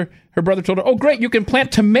brother told her, "Oh, great, you can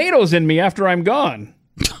plant tomatoes in me after I'm gone."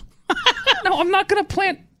 No, I'm not going to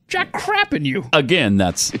plant jack crap in you. Again,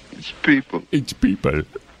 it's people. It's people.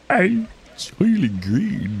 Soylent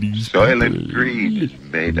Green is Soylent Green is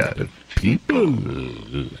made out of people.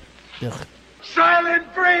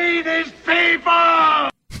 Soylent Green is people!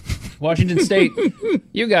 Washington State,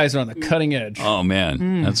 you guys are on the cutting edge. Oh,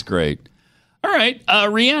 man, that's great. All right,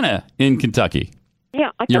 Rihanna in Kentucky. Yeah,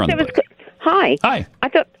 I You're thought on that the was. Hi. Hi.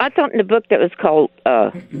 I thought in the book that was called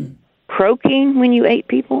 "Croaking When You Ate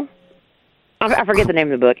People." I forget the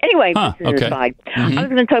name of the book. Anyway, this is an aside. Mm-hmm. I was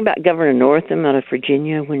going to talk about Governor Northam out of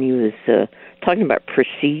Virginia when he was talking about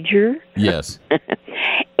procedure. Yes.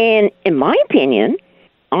 And in my opinion,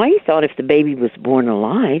 I thought if the baby was born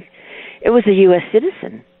alive, it was a U.S.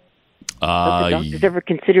 citizen. Did the doctors ever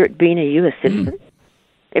consider it being a U.S. citizen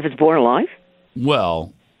if it's born alive?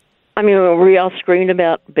 Well, I mean, were we all screaming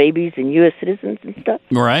about babies and U.S. citizens and stuff?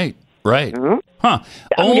 Right. Uh-huh. Huh.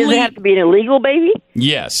 Does it have to be an illegal baby?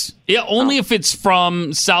 Yes. Yeah, only if it's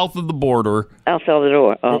from south of the border. El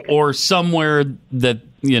Salvador. Okay. Or somewhere that,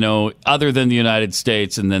 other than the United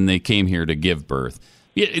States, and then they came here to give birth.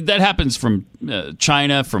 Yeah, that happens from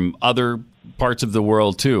China, from other parts of the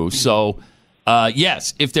world, too. So,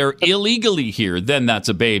 yes, if they're illegally here, then that's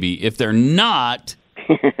a baby. If they're not,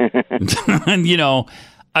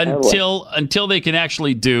 until they can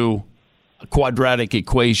actually do quadratic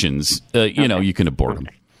equations, you can abort them.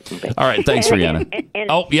 Okay. All right, thanks, Rihanna.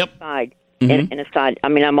 Yep. Aside, and aside, I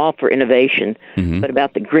mean, I'm all for innovation, but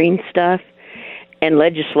about the green stuff and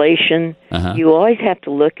legislation, you always have to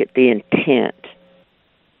look at the intent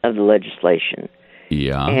of the legislation.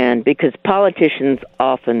 Yeah. And because politicians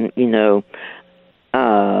often,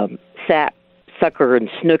 sucker and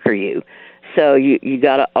snooker you. So you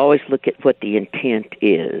got to always look at what the intent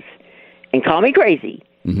is. And call me crazy,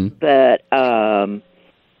 but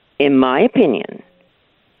in my opinion,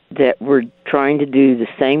 that we're trying to do the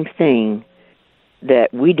same thing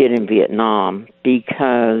that we did in Vietnam,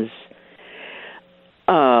 because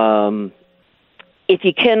if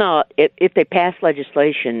you cannot, if they pass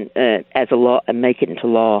legislation as a law and make it into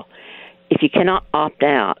law, if you cannot opt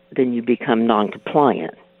out, then you become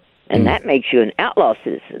non-compliant. And that makes you an outlaw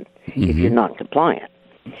citizen if you're not compliant.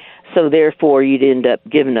 So therefore, you'd end up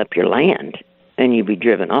giving up your land, and you'd be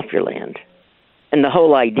driven off your land. And the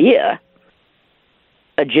whole idea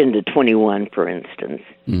Agenda 21, for instance.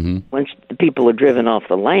 Mm-hmm. Once the people are driven off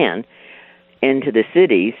the land into the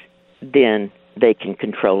cities, then they can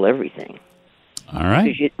control everything. All right.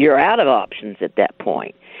 Because you're out of options at that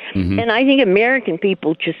point. Mm-hmm. And I think American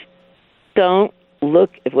people just don't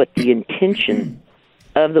look at what the intention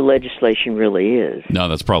of the legislation really is. No,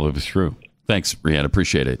 that's probably true. Thanks, Rhiannon.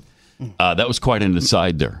 Appreciate it. That was quite an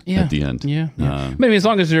aside there at the end. Yeah. Maybe as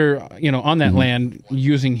long as they're on that land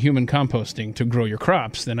using human composting to grow your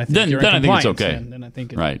crops, then I think you're in compliance. I think it's okay. Then I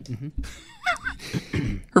think right.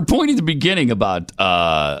 Her point at the beginning about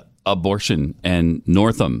abortion and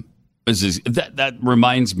Northam is that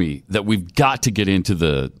reminds me that we've got to get into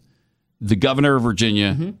the governor of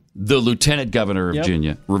Virginia, the lieutenant governor of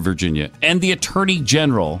Virginia, and the attorney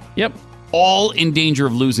general. Yep. All in danger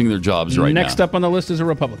of losing their jobs right now. Next up on the list is a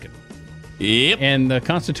Republican. Yep. And the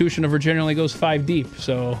Constitution of Virginia only goes 5 deep,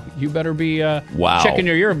 so you better be checking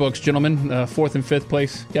your yearbooks, gentlemen. 4th and 5th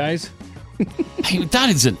place guys. Hey,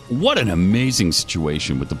 what an amazing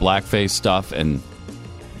situation with the blackface stuff, and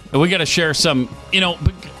we got to share some.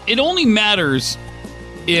 But it only matters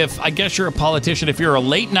if, I guess, you're a politician. If you're a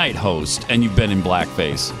late night host and you've been in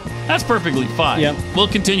blackface, that's perfectly fine. Yep. We'll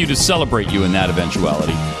continue to celebrate you in that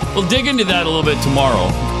eventuality. We'll dig into that a little bit tomorrow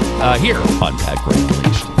here on Pat Gray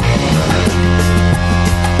Unleashed.